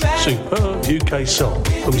Sometimes. Superb UK soul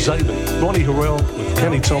from Zaben, Ronnie Harrell with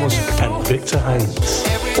Kenny Thomas and Victor Haynes.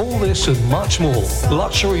 All this and much more.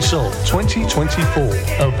 Luxury Soul 2024.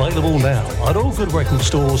 Available now at all good record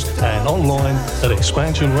stores and online at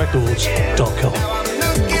expansionrecords.com.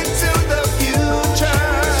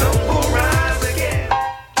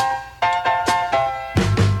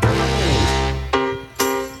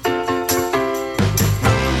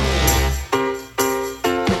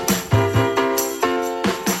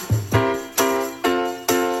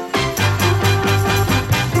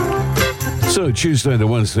 So Tuesday to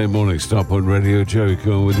Wednesday morning, Starpoint Radio, Joey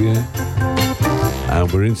Coyne with you.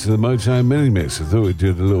 And we're into the Motown mini mix. I thought we'd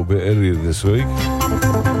do it a little bit earlier this week.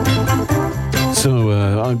 So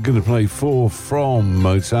I'm going to play 4 from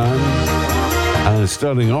Motown. And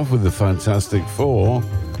starting off with the Fantastic Four.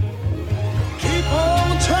 Keep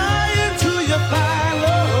on trying till you find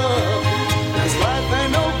love. This life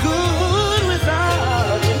ain't no good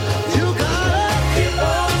without it. You gotta keep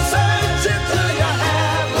on searching till you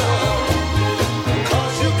have love.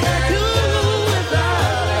 'Cause you can't do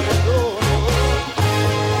without it.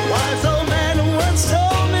 Wise old man once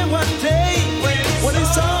told me one day when he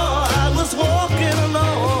saw I was walking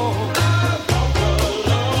alone.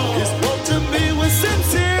 He spoke to me with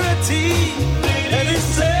sincerity and he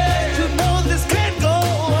said,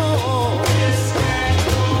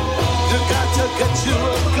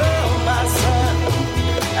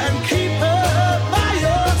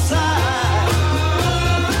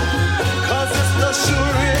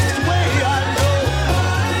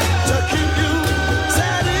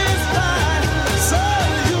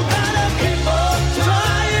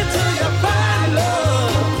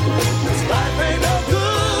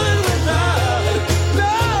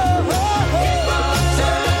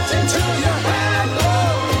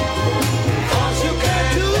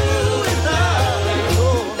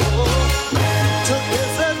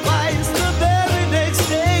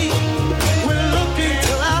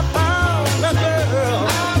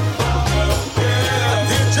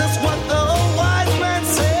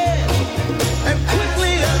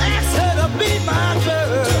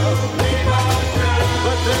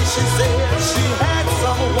 she had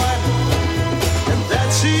someone and that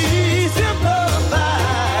she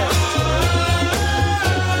sympathized.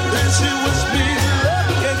 Then she wished me luck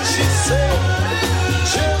and she said,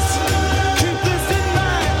 just keep this in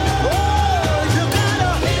mind. Oh, you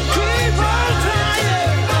gotta keep on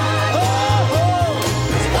trying. Oh,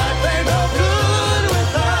 this life ain't no good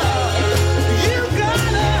without. You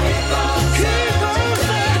gotta keep on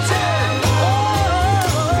searching. Oh,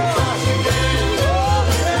 you can't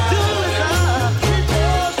do without. Keep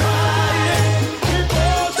on trying. Keep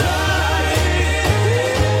on trying.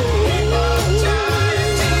 Keep on trying.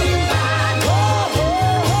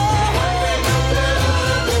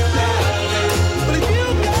 But you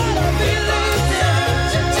gotta believe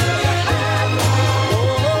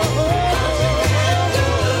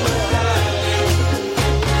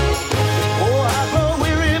Oh, I grow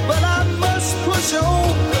weary, but I must push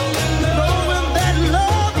on, knowing that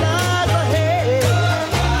love lies ahead.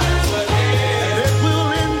 And it will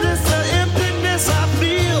end this emptiness I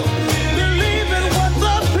feel, believing what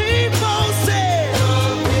the people said.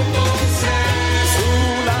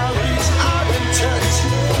 Soon I'll reach out and touch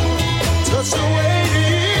the weight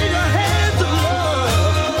in your hands of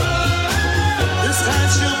love. This time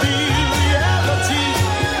she'll be reality.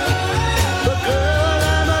 The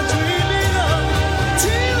girl I'm dreaming of.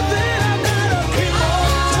 Till then, I gotta keep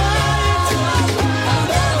on trying to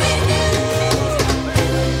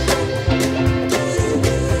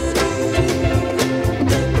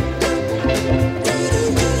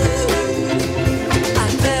I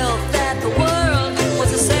felt that the world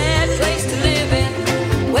was a sad place to live in.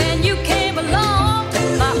 When you came along,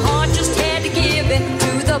 my heart just had to give in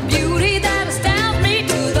to the beauty that astounds me,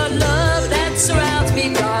 to the love that surrounds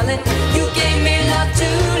me, darling. You gave me love to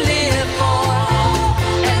live for,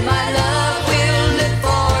 and my love will live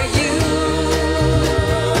for you.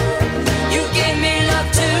 You gave me love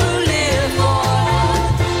to live for,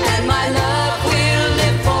 and my love will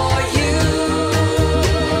live for you.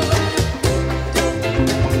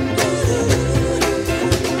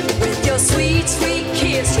 With your sweet, sweet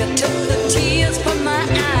kiss, you took the tears from my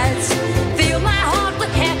eyes. Filled my heart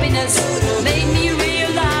with happiness, made me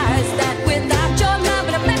realize that without your love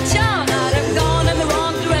and affection, I'd have gone in the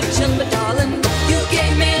wrong direction. But darling, you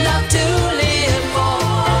gave me love to live for,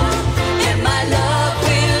 and my love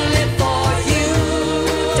will live for you.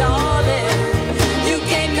 Darling, you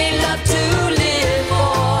gave me love to live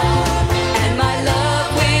for, and my love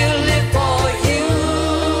will live for you.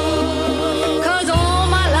 'Cause all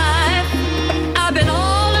my life I've been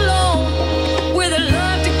all alone with a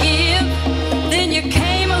love to give. Then you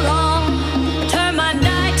came along, turned my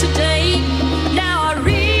night to day. Now I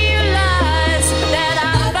realize that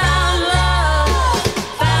I found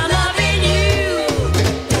love in you.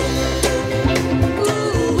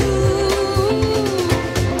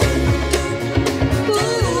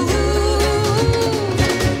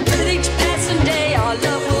 With each passing day, our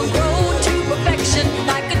love will grow to perfection.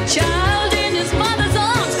 Like a child in his mother's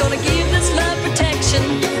arms, gonna give this love protection.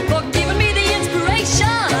 For giving me the inspiration,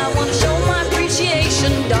 I wanna show my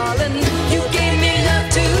appreciation, darling. You gave me love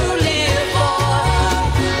to live for,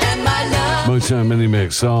 and my love. Motown Mini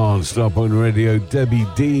Mix on Starpoint Radio, Debbie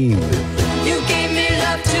Dean. You gave me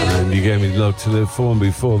love to. And you gave me love to live for, and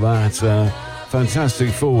before that, Fantastic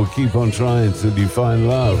Four, Keep on Trying Till You Find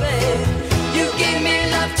Love. You gave me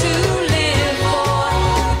love to live for,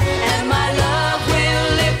 and my love will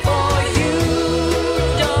live for you,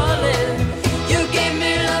 darling. You gave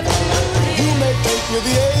me love to live. You may think you're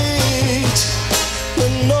the age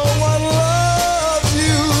when no one loves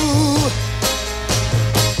you.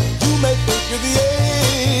 You may think you're the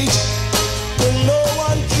age when no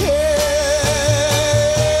one cares.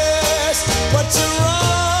 But you're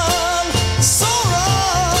wrong, so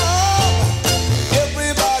wrong.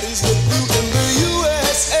 Everybody's with you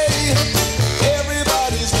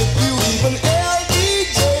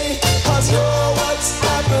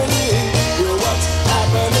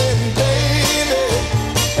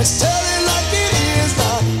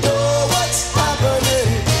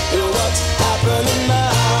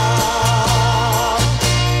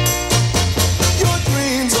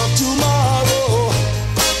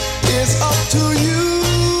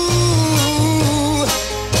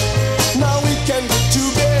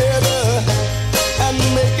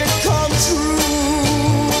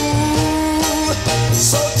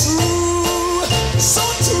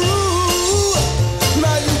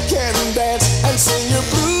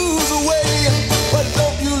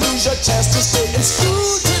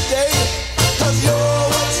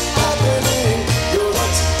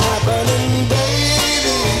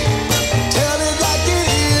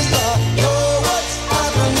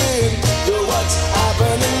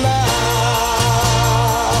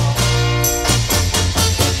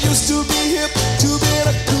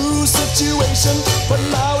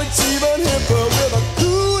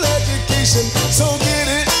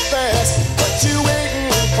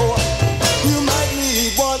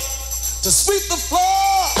to sweep the floor.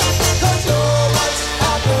 'Cause you're what's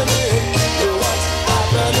happening, you're what's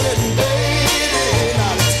happening, baby.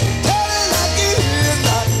 Now let's tell it like it is.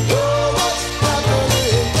 Now you're what's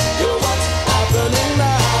happening, you're what's happening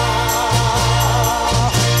now.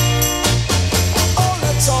 Oh,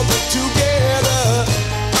 let's all get together.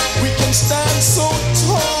 We can stand so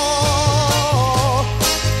tall.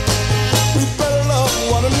 We better love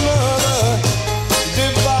one another.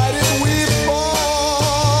 Divided we fall.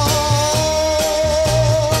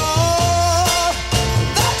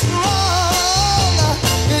 That's wrong.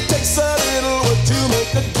 It takes a little work to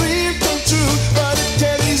make a dream come true, but it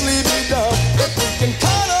can easily be done if we can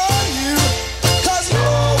count on you. 'Cause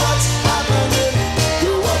you're what's happening,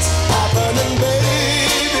 you're what's happening,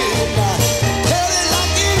 baby. Now tell it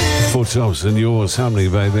like it is. Four tops and yours,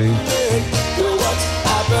 happening, baby. You're what's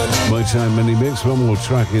happening. Motown mini mix. One more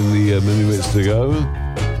track in the mini mix to go.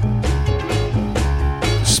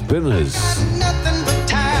 Spinners. Nothing but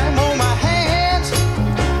time on my hands.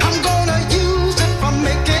 I'm gonna use it for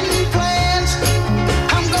making plans.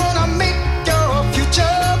 I'm gonna make your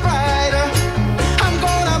future brighter. I'm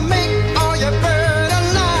gonna make all your burden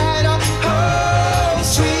lighter. Oh,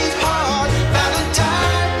 sweetheart,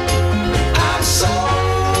 Valentine, I'm so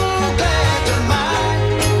glad you're mine.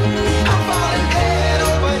 I'm falling head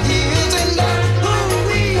over heels in love.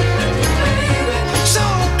 Ooh-wee, so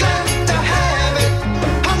glad to have it.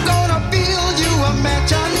 I'm gonna build you a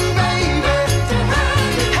mansion, baby.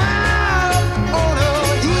 Out on a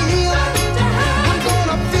hill. I'm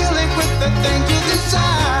gonna fill it with the things you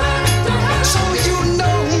desire. So you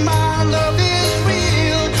know my love is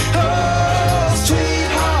real. Oh,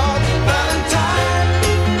 sweetheart, Valentine,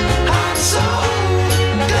 I'm so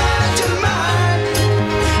glad you're mine.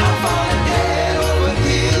 I'm falling head over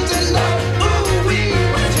heels in love. Ooh-wee,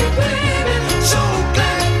 so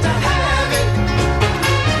glad to have it.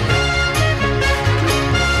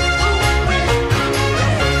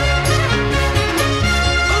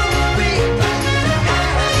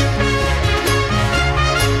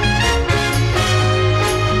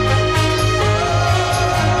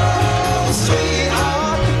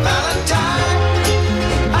 Sweetheart, Valentine,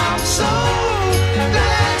 I'm so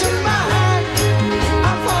glad you're mine.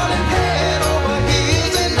 I'm falling head over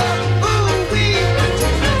heels in love. Ooh-wee,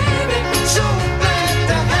 so glad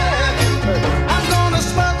to have you. I'm gonna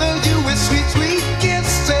smother you with sweet, sweet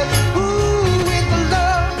kisses. Ooh, with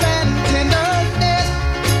love and tenderness.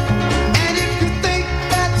 And if you think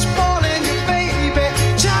that's spoiling you, baby,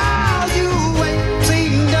 child, you ain't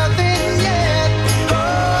seen nothing yet.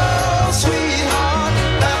 Oh, sweetheart,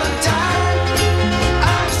 Valentine,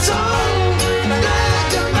 I'm so glad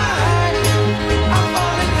you're mine. I'm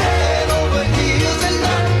falling head over heels in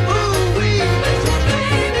love. Ooh-wee,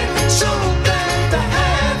 so glad to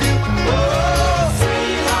have you. Oh,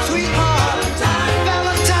 sweetheart,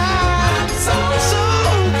 Valentine, so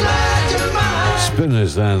glad you're mine.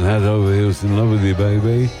 Spinners and Head Over Heels in Love with You,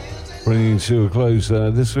 baby. Bringing to a close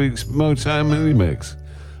this week's Motown mini mix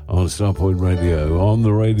on Starpoint Radio. On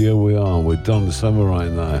the radio we are with Donna Summer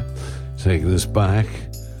right now, taking us back.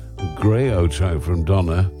 A great old track from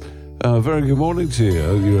Donna. Very good morning to you.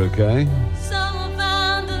 Hope you're okay. Someone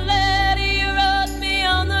found the letter you wrote me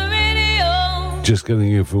on the radio. Just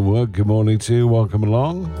getting in from work. Good morning to you. Welcome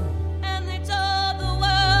along. And they told the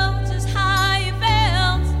world just how you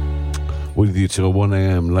felt. With you till 1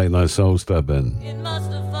 a.m. late night soul stepping. It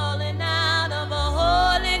must have fallen out of a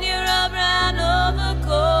hole in your brown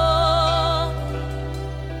overcoat.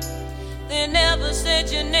 They never said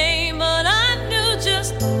your name, but I knew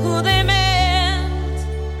just who they meant.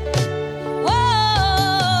 Whoa,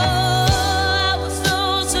 I was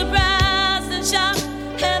so surprised and shocked,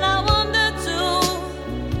 and I wondered too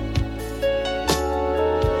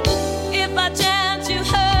if by chance you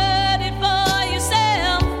heard it for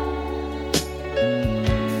yourself.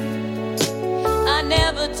 I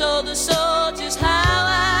never told the soldiers how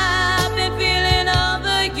I've been feeling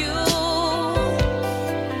over you,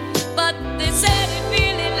 but they said it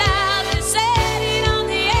really loud. They said it on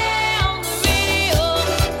the air.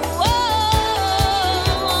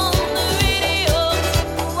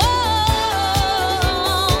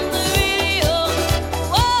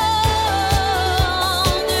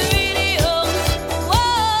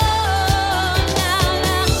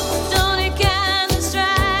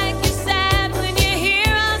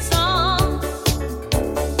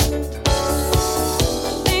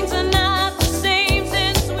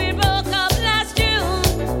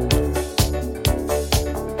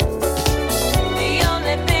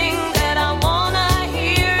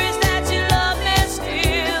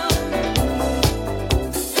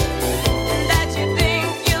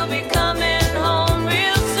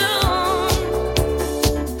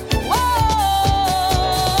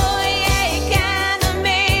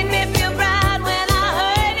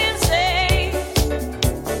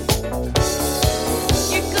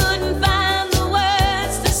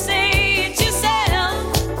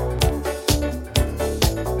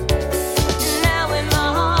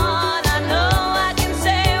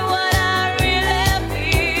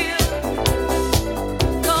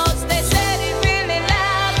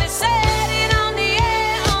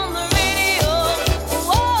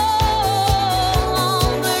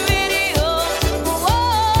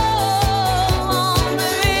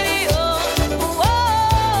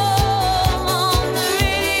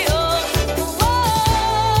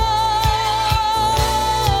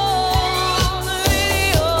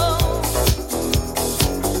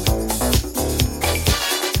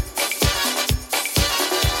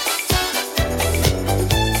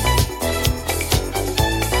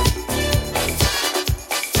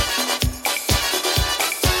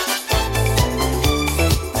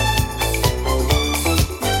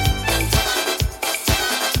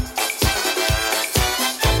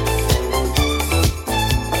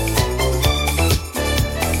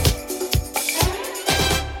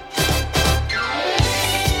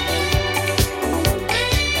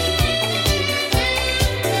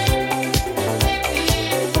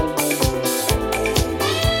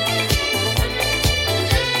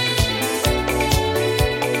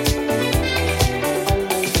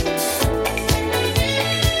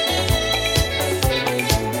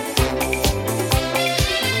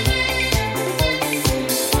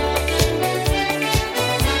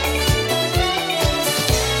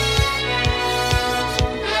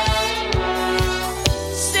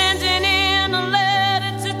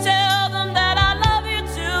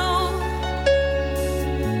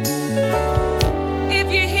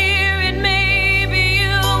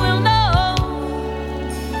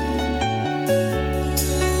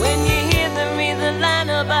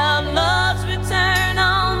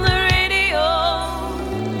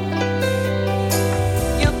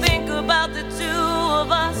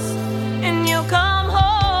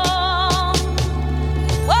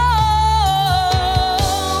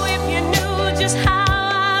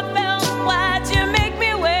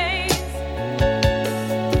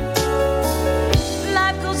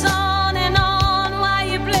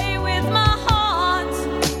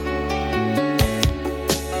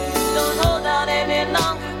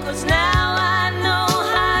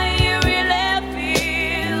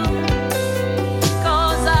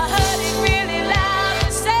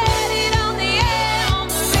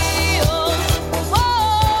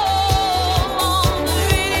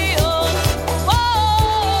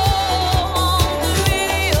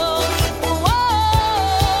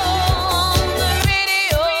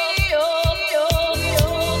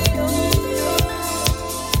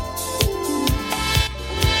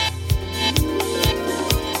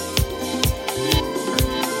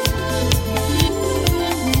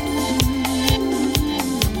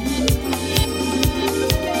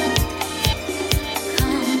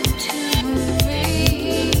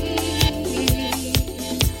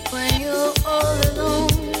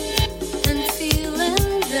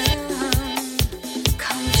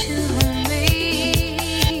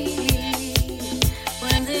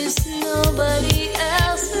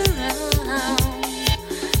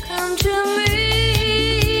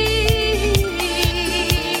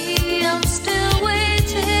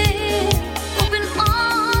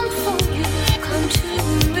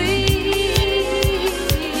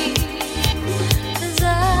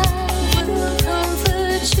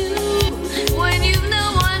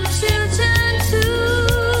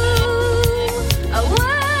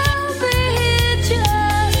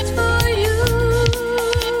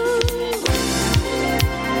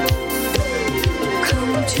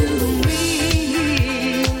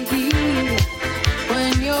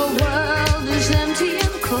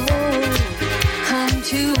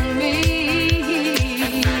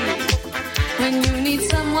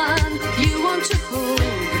 want to hold.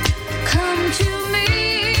 Come to me.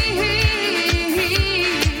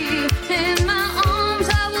 In my arms,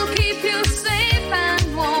 I will keep you safe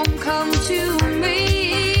and warm. Come to me.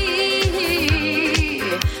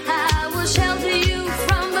 I will shelter you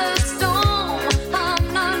from the storm.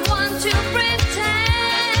 I'm not one to pretend.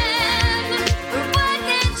 But why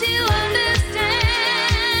can't you understand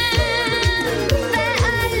that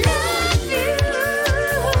I love you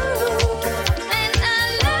and I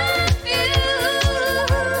love you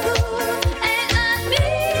and I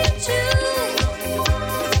need you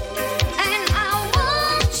and I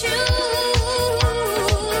want you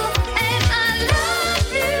and I love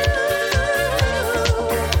you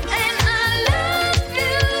and I love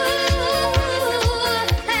you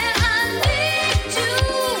and I need you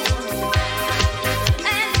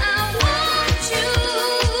and I want you.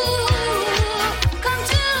 Come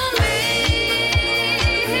to me,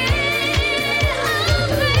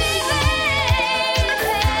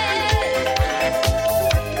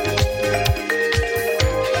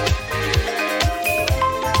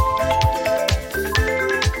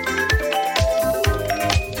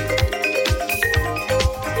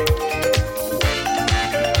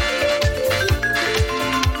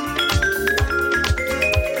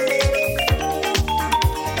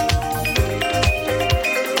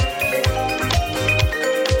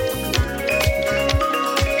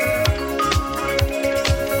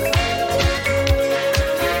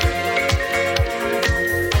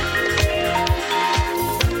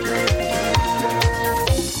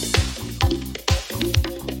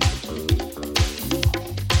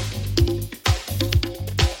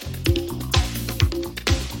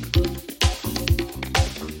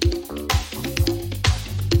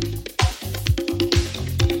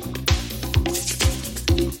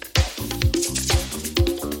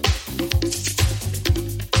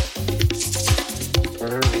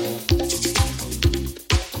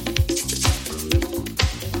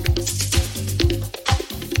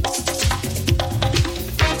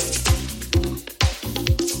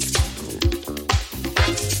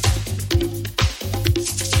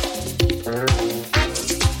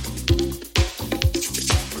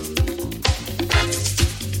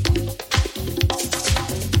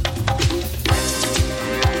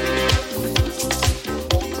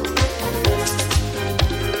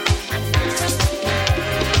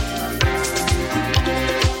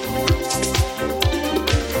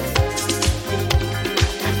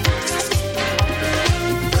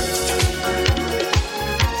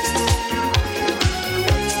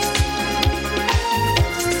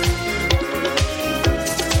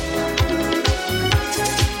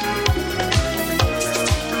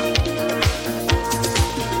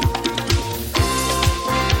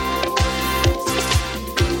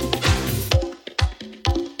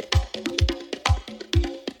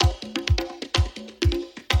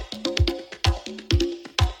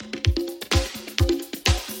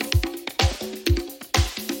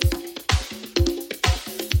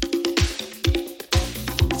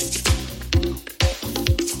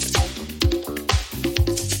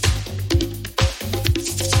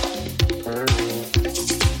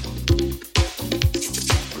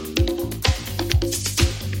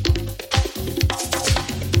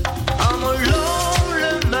 I'm a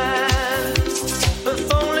lonely man.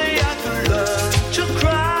 If only I could learn to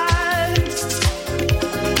cry.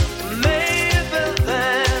 Maybe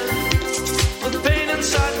then the pain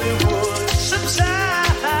inside me would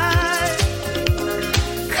subside.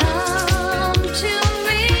 Come to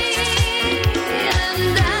me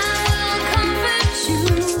and I will comfort you.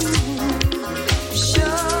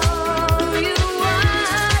 Show you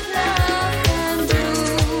what love can do.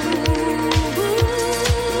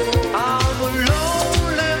 I'm a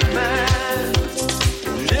lonely man,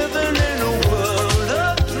 living in a world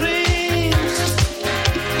of dreams.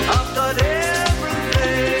 I've got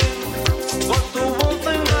everything, but the one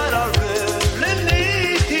thing that I really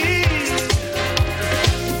need.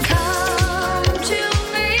 Come to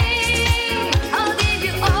me, I'll give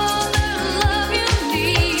you all the love you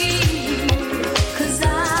need. 'Cause I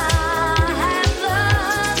have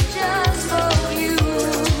love just for you.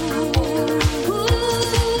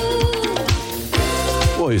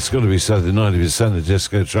 Well, it's got to be Saturday night if you sound the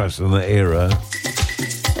disco tracks from that era.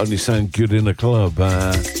 Only sound good in a club.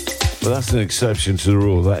 But that's an exception to the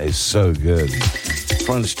rule. That is so good.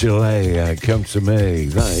 Franz Gillet, Come to Me.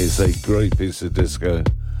 That is a great piece of disco.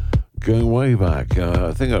 Going way back.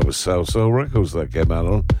 I think that was Soul Records that came out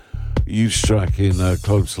on. Huge track in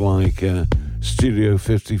clubs like Studio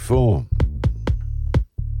 54.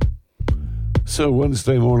 So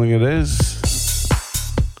Wednesday morning it is.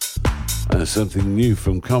 Something new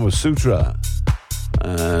from Kama Sutra.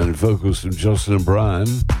 and vocals from Jocelyn and Brian.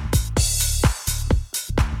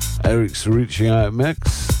 Eric's Reaching Out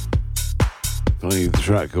mix, playing the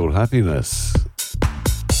track called Happiness.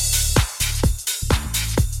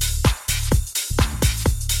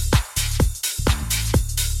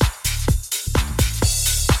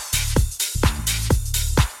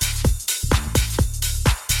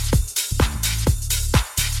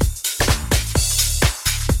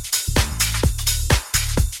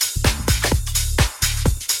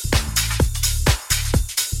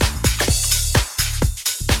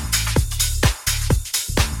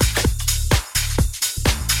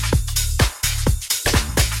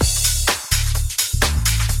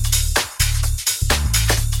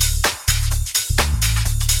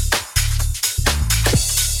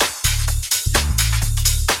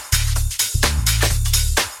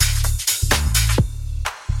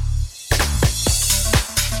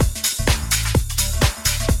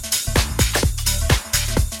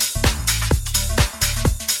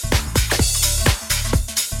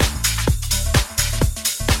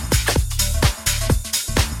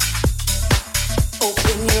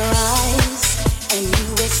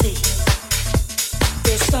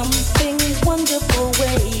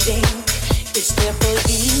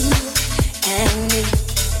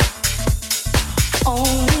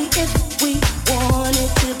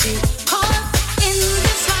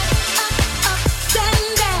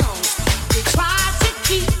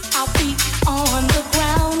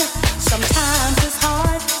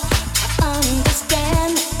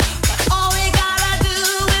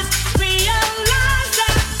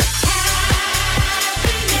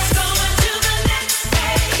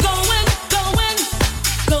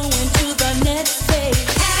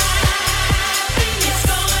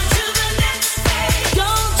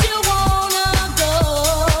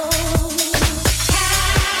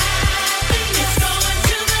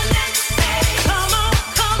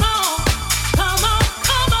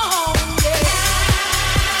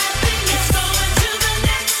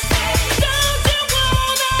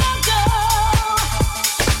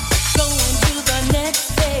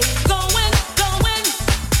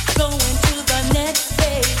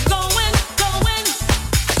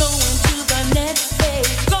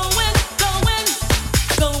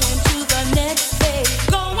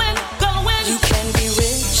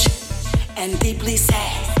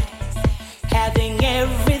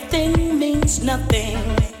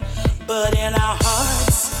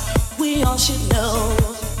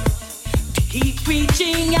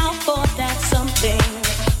 Reaching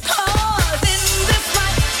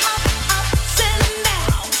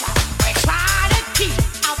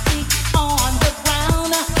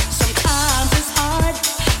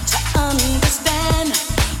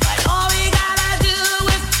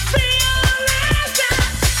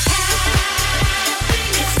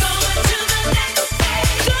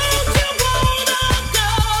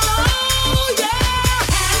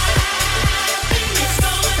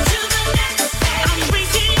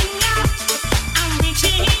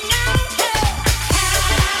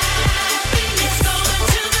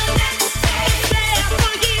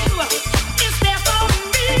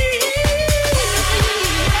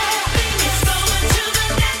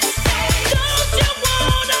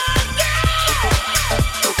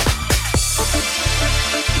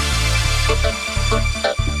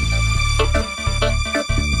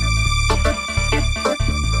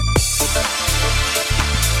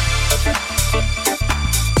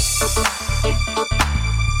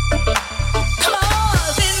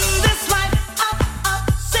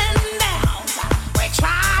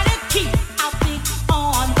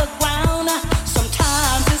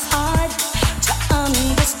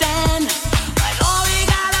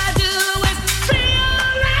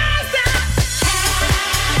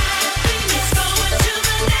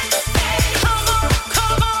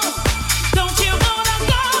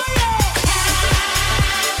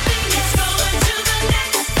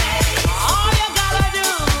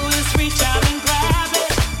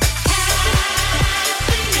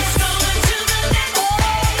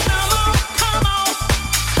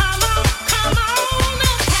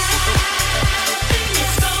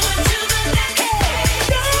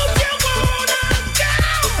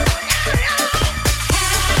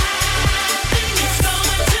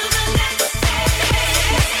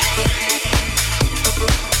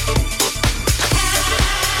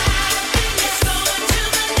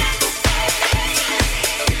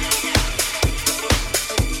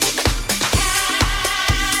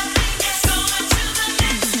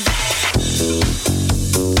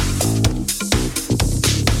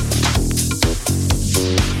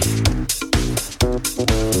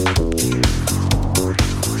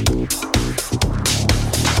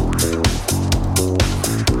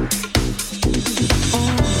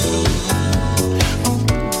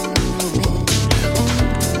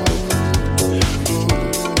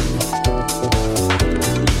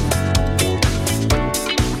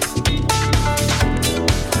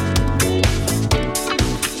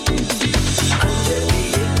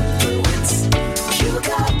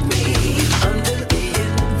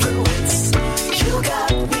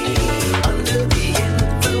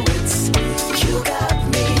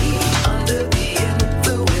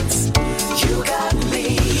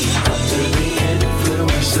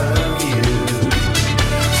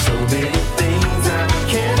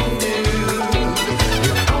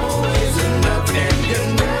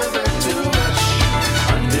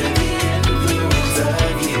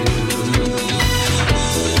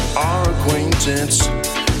nonsense,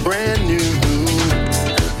 brand new,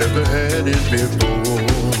 never had it before.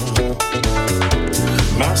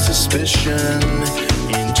 My suspicion,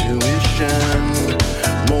 intuition,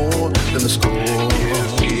 more than the score.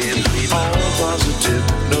 All positive,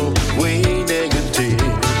 no way negative.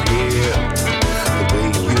 Yeah, the way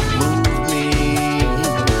you move me,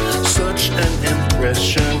 such an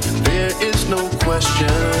impression. There is no question.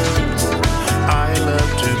 I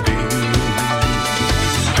love to be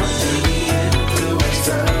under the influence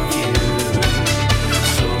of you.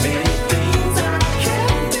 So many things I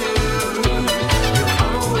can do. You're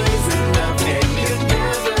always enough and you're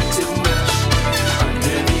never too much.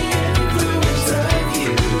 Under the influence of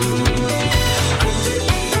you. Under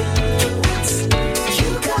the influence,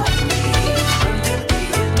 you got me. Under the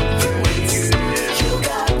influence, you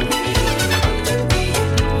got me. Under the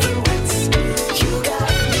influence, you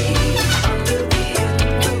got me. Under the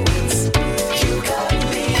influence, you got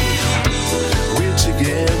me. We're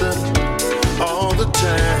together all the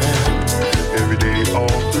time, every day,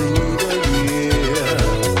 all through the year.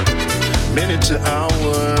 Minute to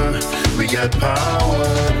hour, we got power,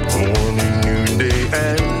 morning, noon, day,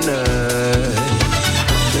 and night.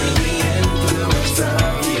 Under the influence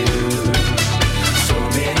of you, so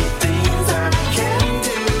many things I can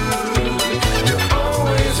do. You're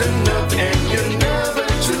always enough and you're never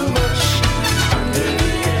too much. Under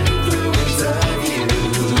the influence of you,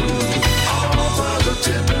 all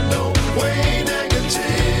positive, no way negative.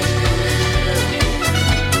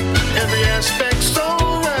 Every aspect's so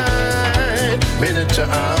right, minute to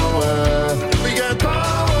hour, we got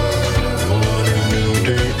power, morning, noon,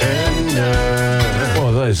 day, and night.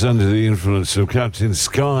 Well, that is under the influence of Captain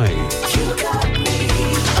Sky.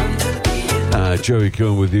 Joey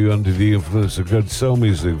Cohen with you under the influence of good soul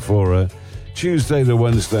music for Tuesday to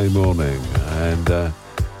Wednesday morning. And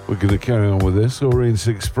we're going to carry on with this, Orient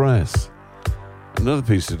Express. Another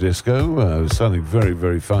piece of disco, sounding very,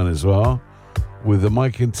 very fun as well, with the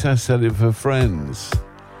Mike and Tess edit for Friends.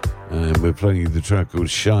 And we're playing you the track called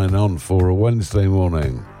Shine On for a Wednesday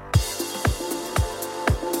morning.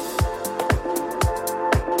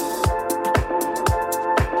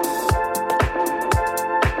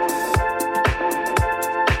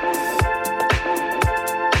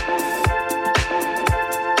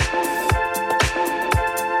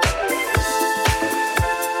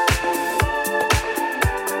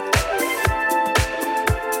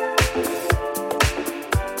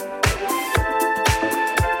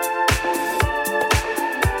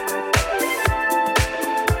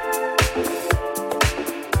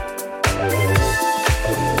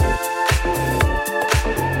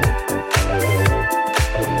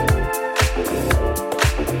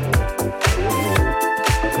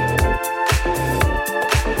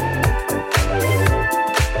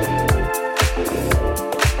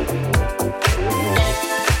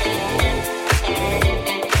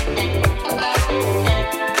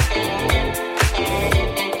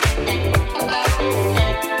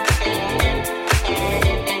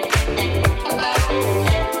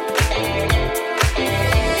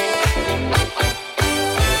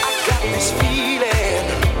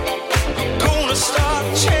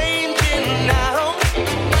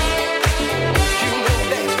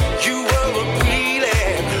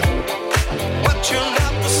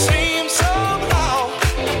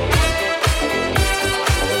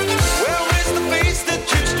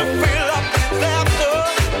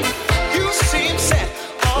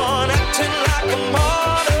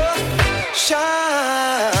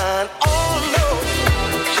 Shine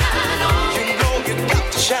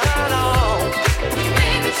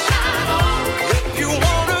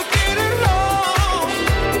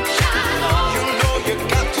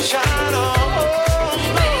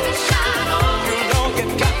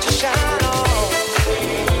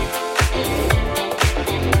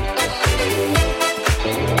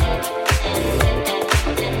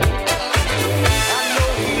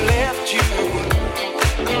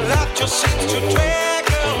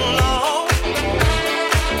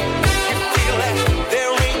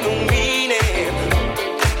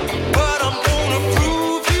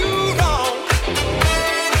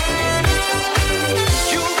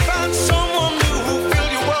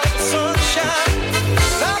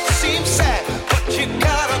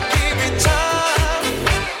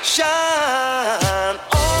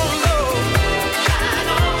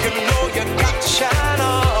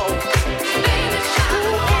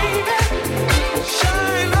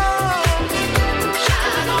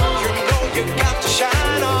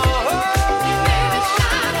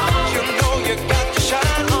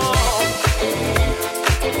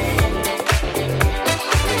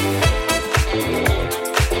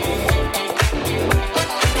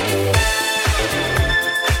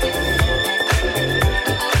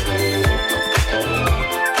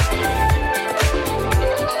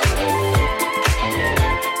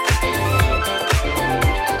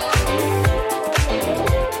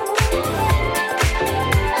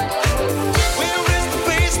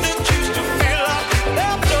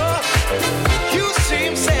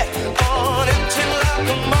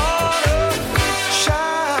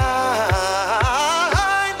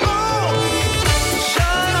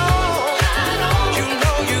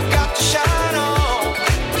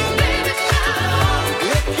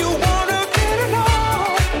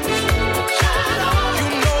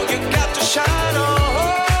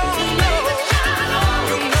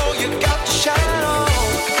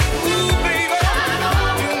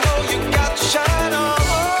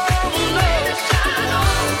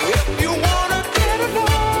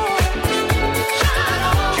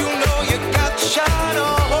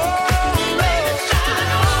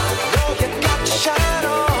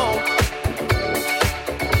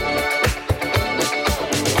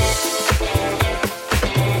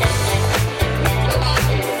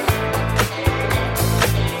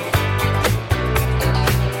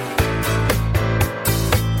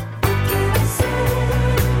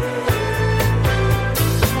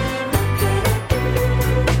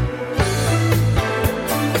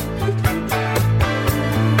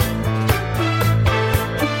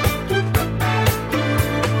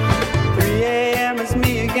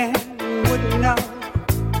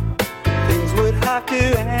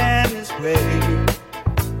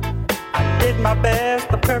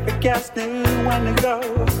Just knew when to go.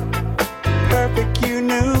 Perfect, you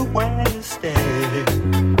knew when to stay.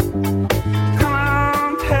 Come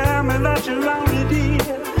on, tell me that you're lonely,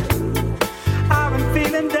 dear. I've been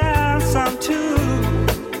feeling down some too.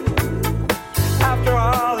 After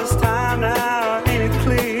all this time now, ain't it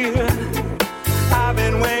clear? I've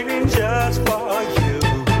been waiting just for you.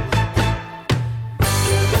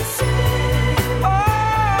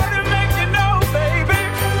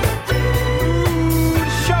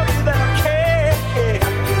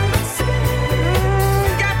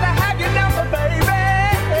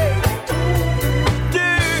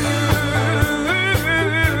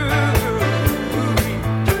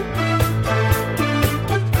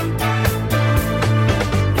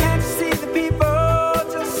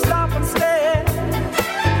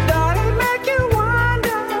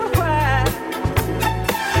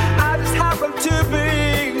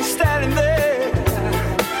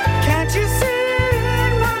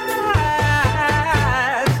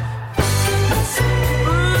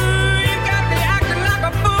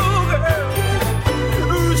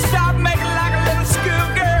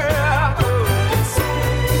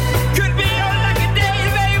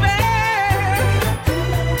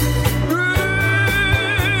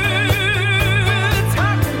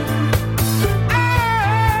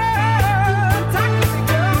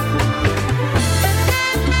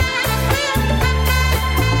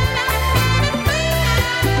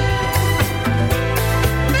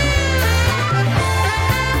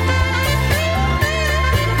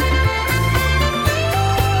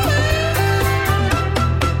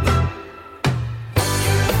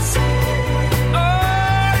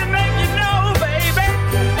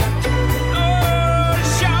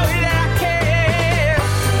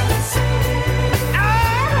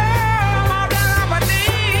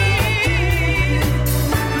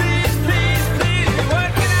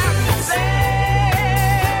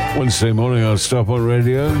 Wednesday morning on Stop On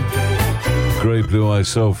Radio. Grey Blue Eye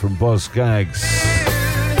Soul from Boss Gags.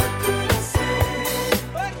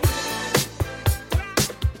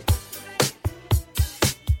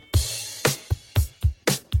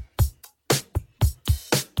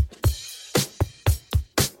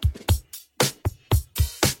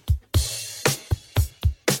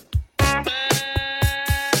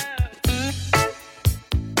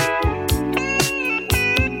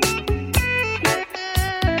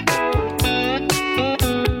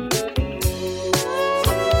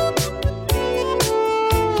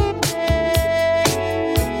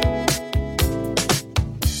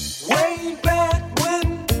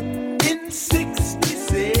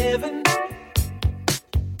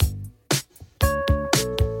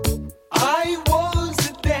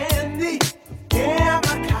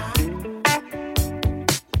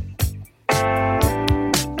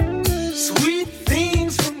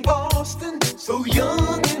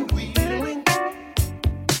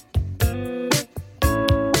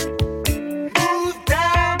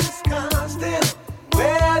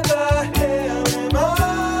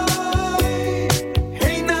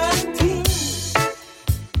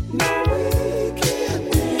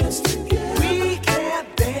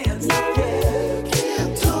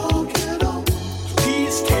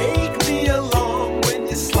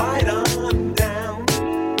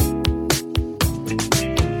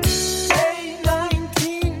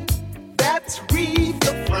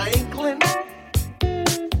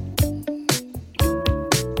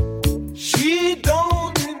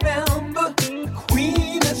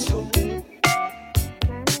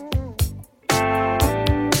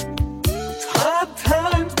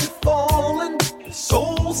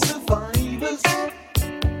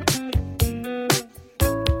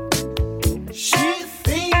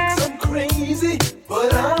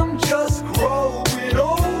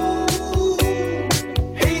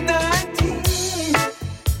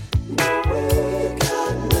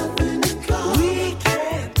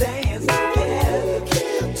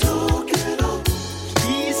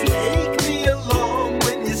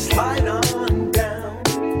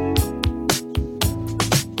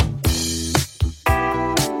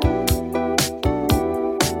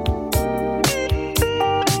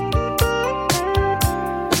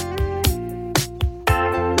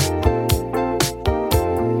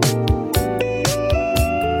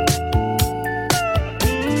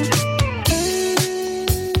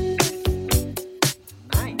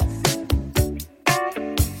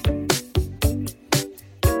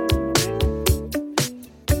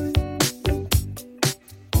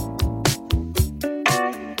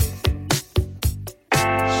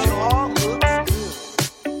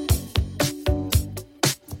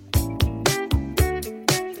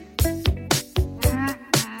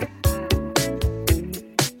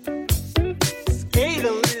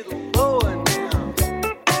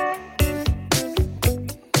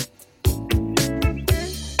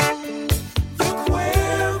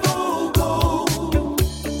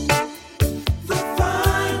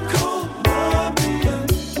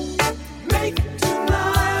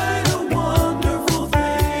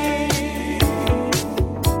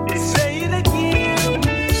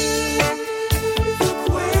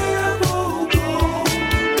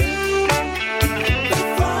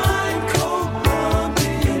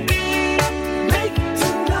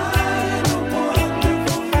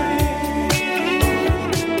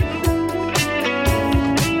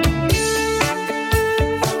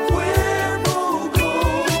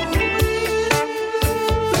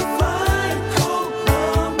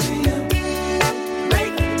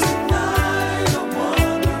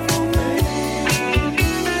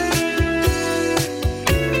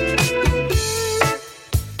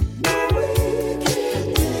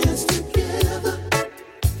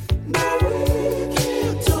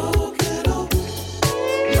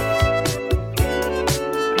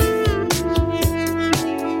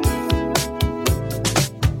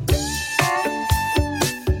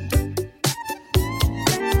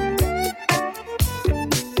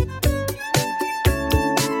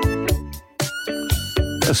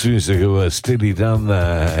 That's music of Steely Dan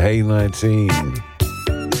there, Hey 19.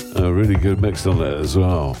 A really good mix on it as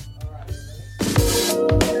well.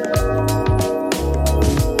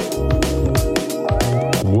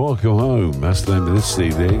 Welcome Home, that's the name of this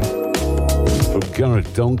CD. From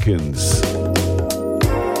Gareth Donkins.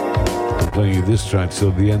 I'm playing you this track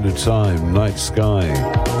till the end of time, Night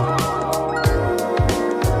Sky.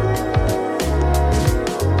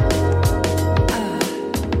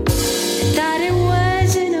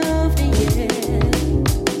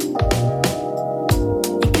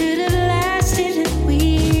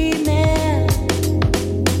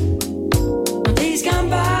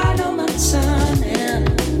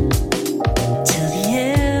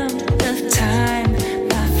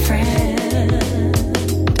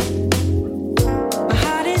 My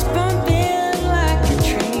heart is bumping like a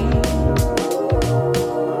train.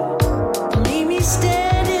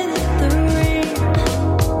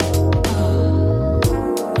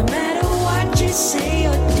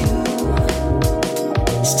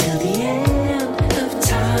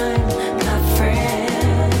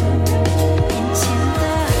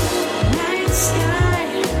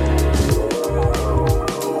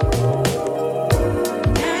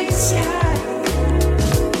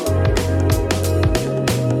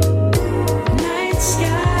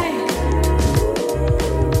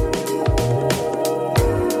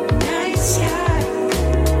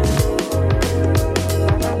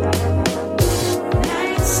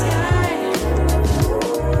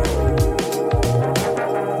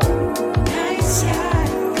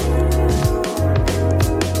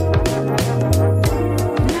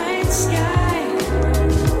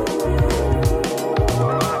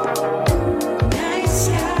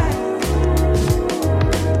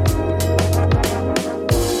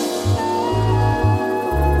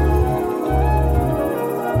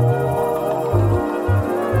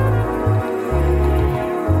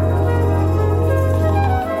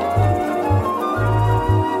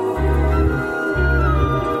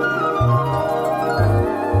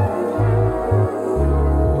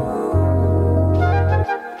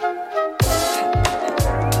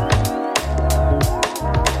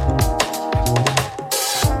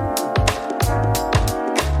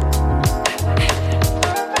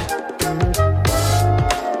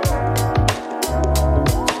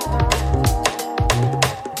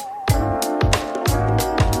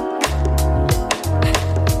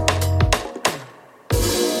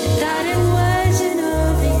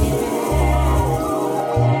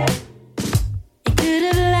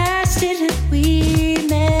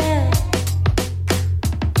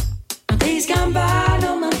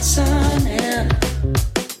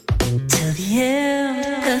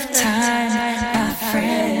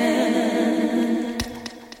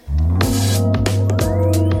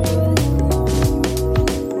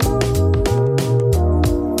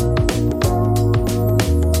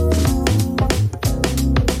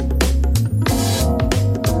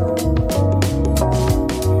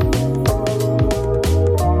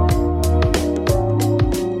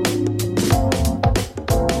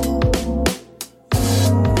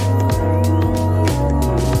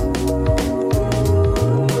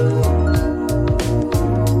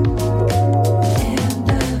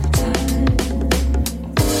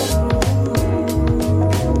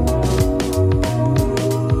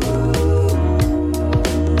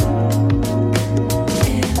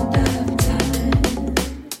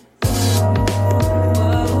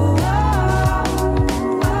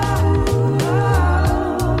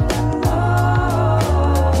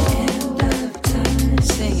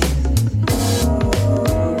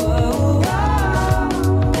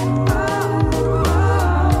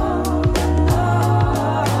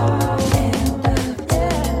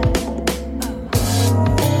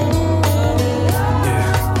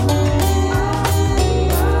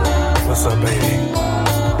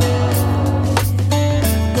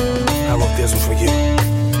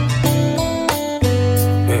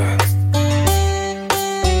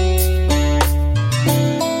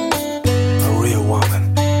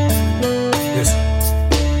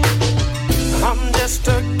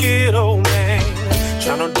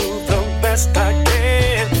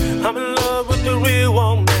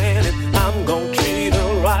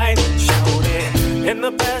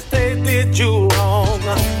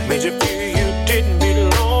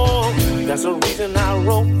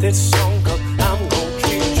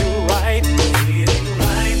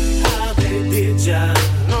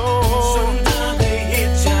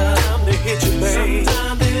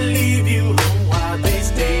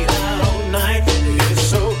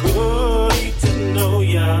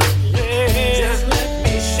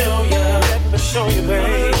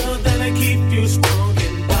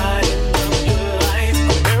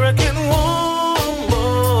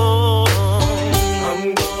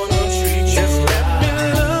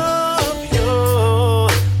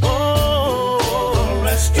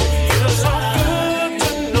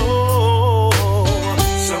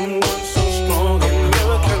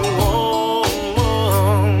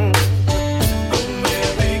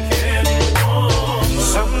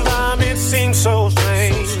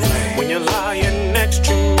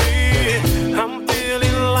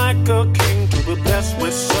 like a king to be blessed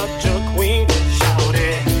with such a queen. Shout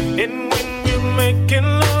it. And when you're making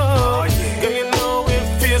love, girl, you know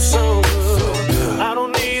it feels so good. I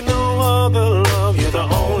don't need no other love. You're the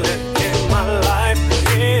only in my life.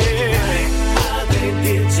 Yeah. How they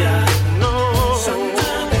get ya? No.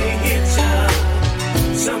 Sometimes they hit ya.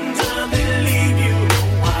 Sometimes they leave you.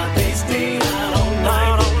 While they stay out all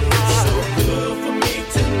night. So good for me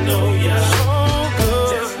to know ya. So good.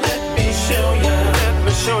 Just let me show ya. Let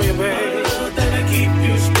me show you, babe. My love that'll keep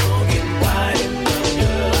you strong and wide and love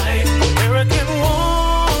your life. American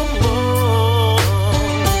woman,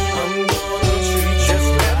 I'm gonna treat you. Just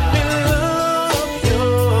let me love you.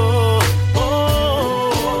 Oh,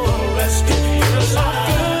 the rest of your life. So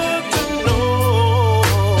good to know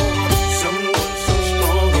someone so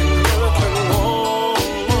strong. American woman,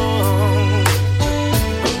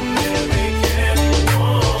 American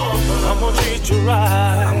woman. I'm gonna treat you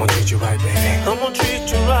right. I'm gonna treat you right, baby. I'm gonna treat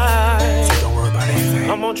you right. So don't worry about anything.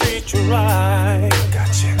 I'm gonna treat you right.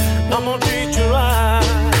 Gotcha. I'm gonna treat you right.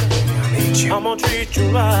 I need you. I'm gonna treat you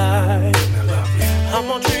right. I love you. I'm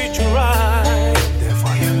gonna treat you right. I'm there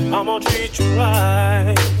for you. I'm gonna treat you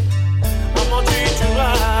right. I'm gonna treat you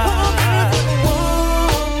right.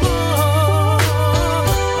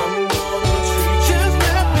 I'm gonna treat you. Just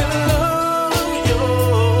let me love you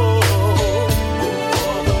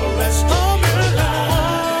for the rest of your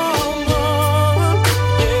life.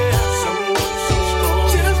 Yeah, someone so strong.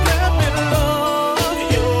 Just let me love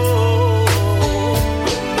you,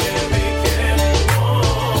 American woman.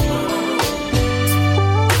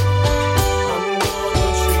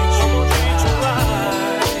 I'm gonna treat you right.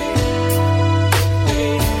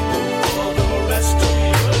 Yeah, for the rest of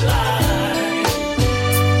your life.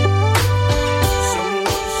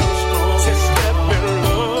 Someone so strong. Just let me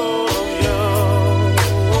love you,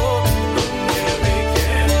 American woman.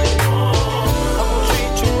 I'm gonna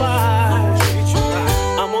treat you right.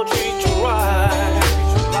 I'm gonna treat you right.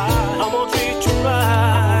 I'm gonna treat you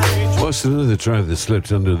right. What's another track that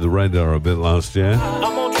slipped under the radar a bit last year?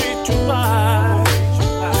 I'm gonna treat you right.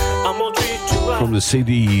 I'm gonna treat you right. From the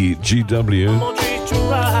CD GW, I'm gonna treat you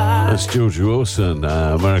right. that's Georgia Wilson,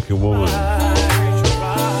 American Woman.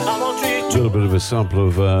 I'm gonna treat A little bit of a sample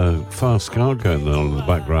of Fast Car going on in the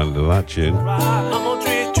background of that tune. I'm gonna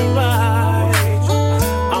treat you right.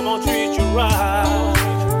 I'm gonna treat you right.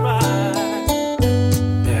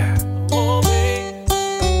 Yeah. Oh, babe.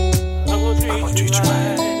 I'm gonna treat you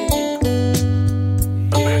right.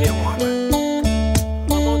 American woman.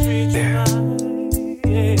 I'm gonna treat you right.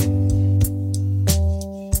 Yeah.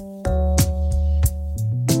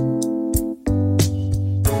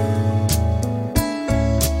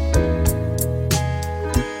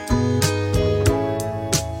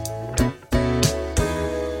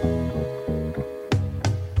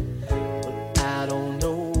 I don't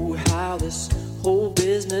know how this whole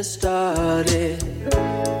business started.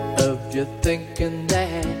 Of you thinking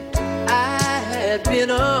that I had been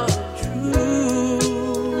untrue.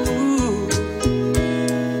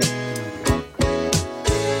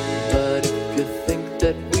 But if you think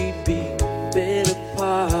that we'd be better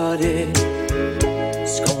parted,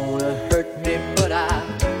 it's gonna hurt me, but I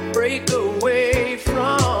break away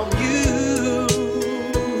from you.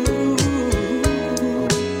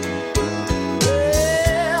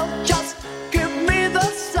 Well, just give me the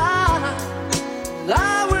sign,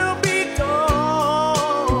 I will be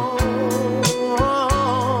gone.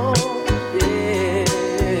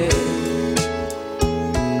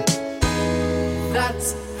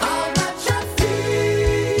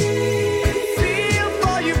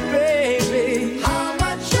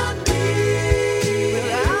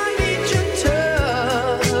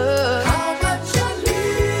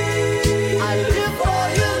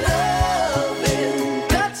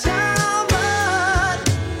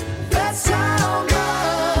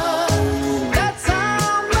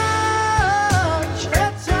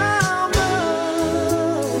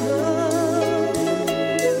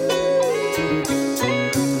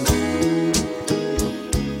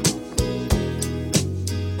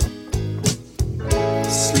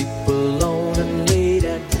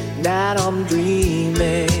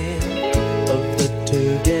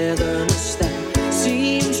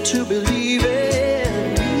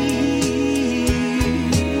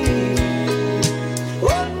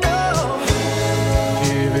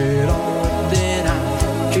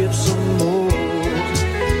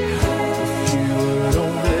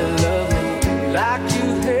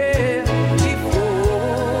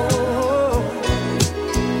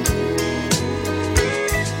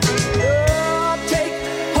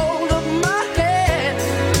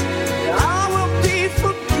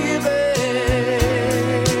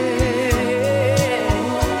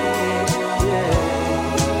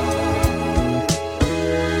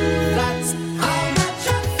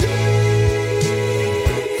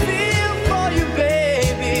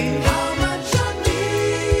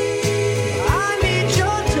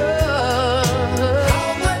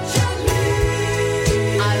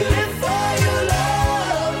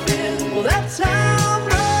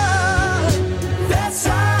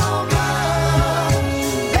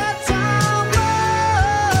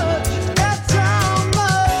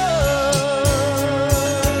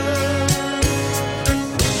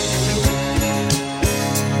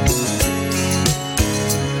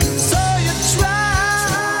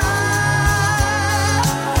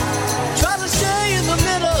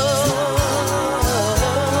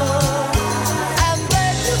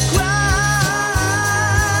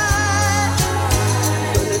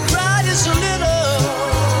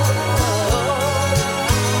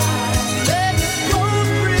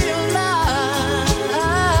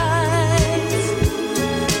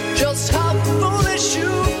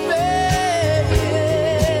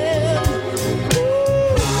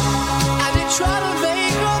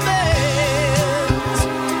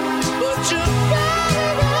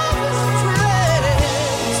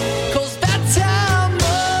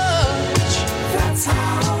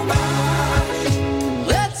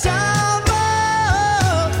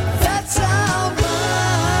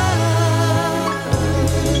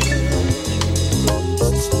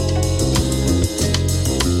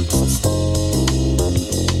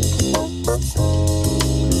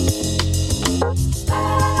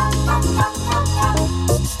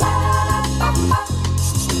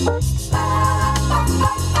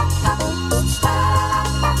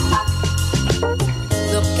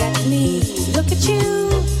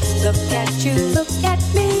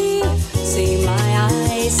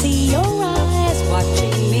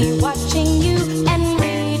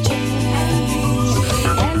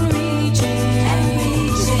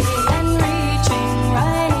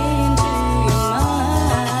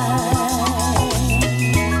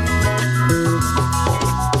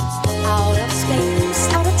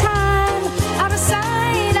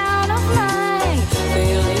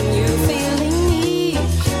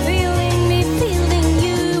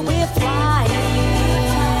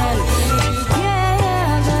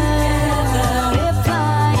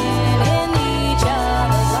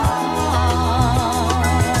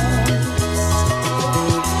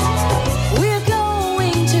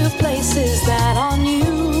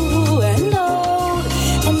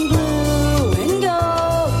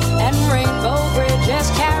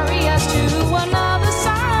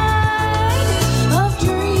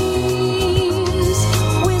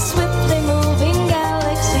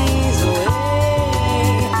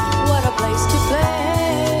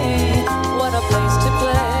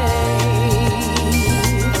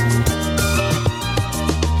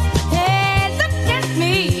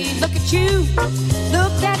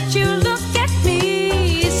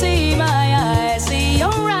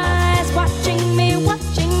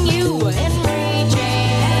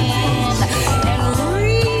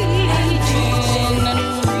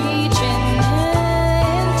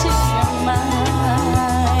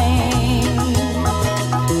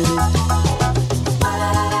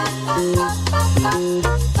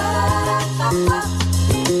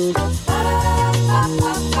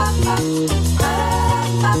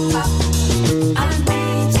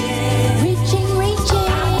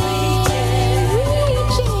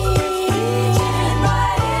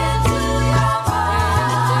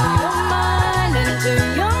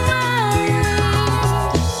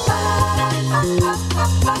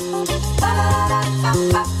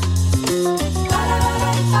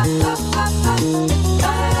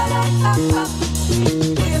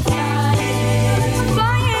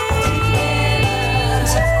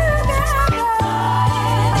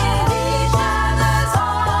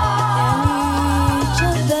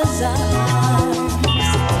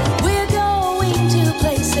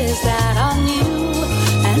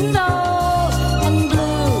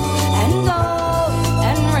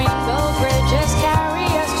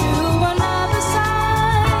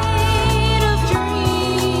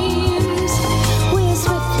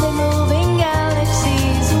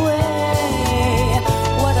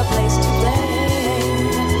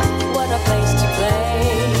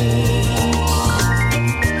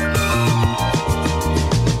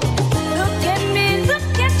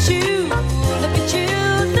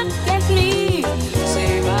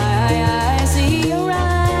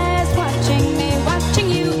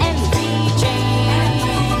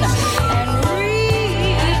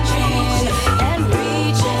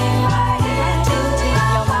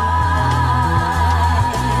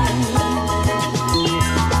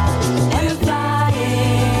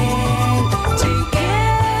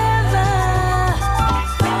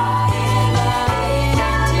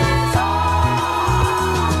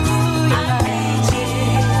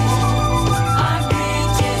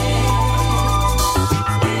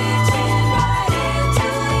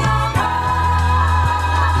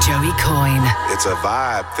 It's a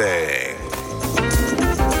vibe thing.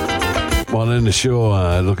 While in the show,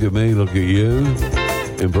 look at me, look at you.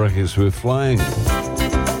 In brackets, we're flying.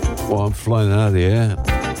 Well, I'm flying out of here.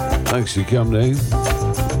 Thanks for coming.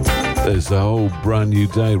 There's the whole brand new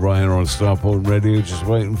day right here on Starpoint Radio, just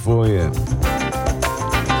waiting for you.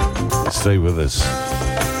 Stay with us.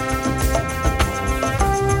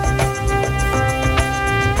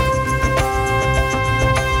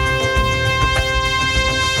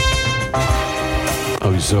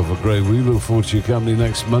 Have yourself a great week. Look forward to your company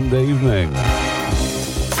next Monday evening.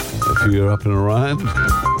 If you're up and around,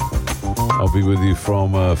 I'll be with you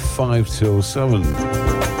from 5 till 7.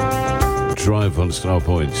 Drive on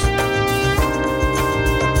Starpoint.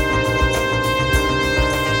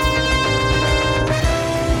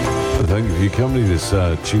 Thank you for your company this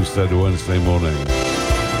Tuesday to Wednesday morning.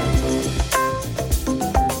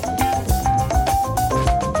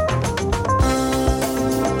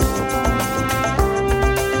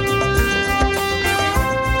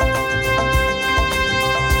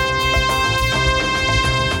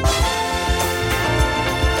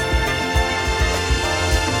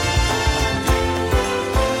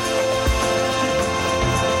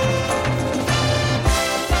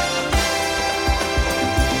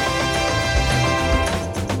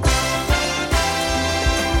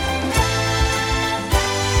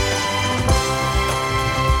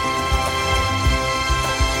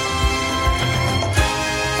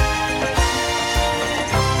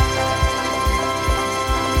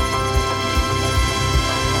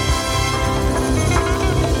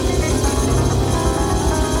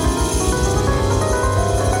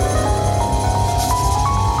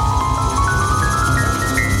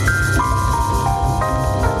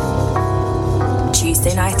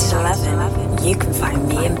 Tuesday night at 11, you can find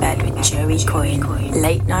me in bed with Joey Coyne,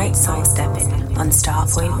 late night soul stepping on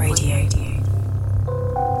Starpoint Radio.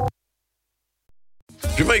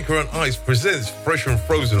 Jamaica on Ice presents Fresh and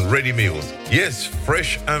Frozen Ready Meals. Yes,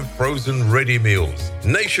 fresh and frozen ready meals.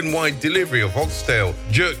 Nationwide delivery of oxtail,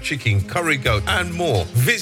 jerk chicken, curry goat, and more. Visit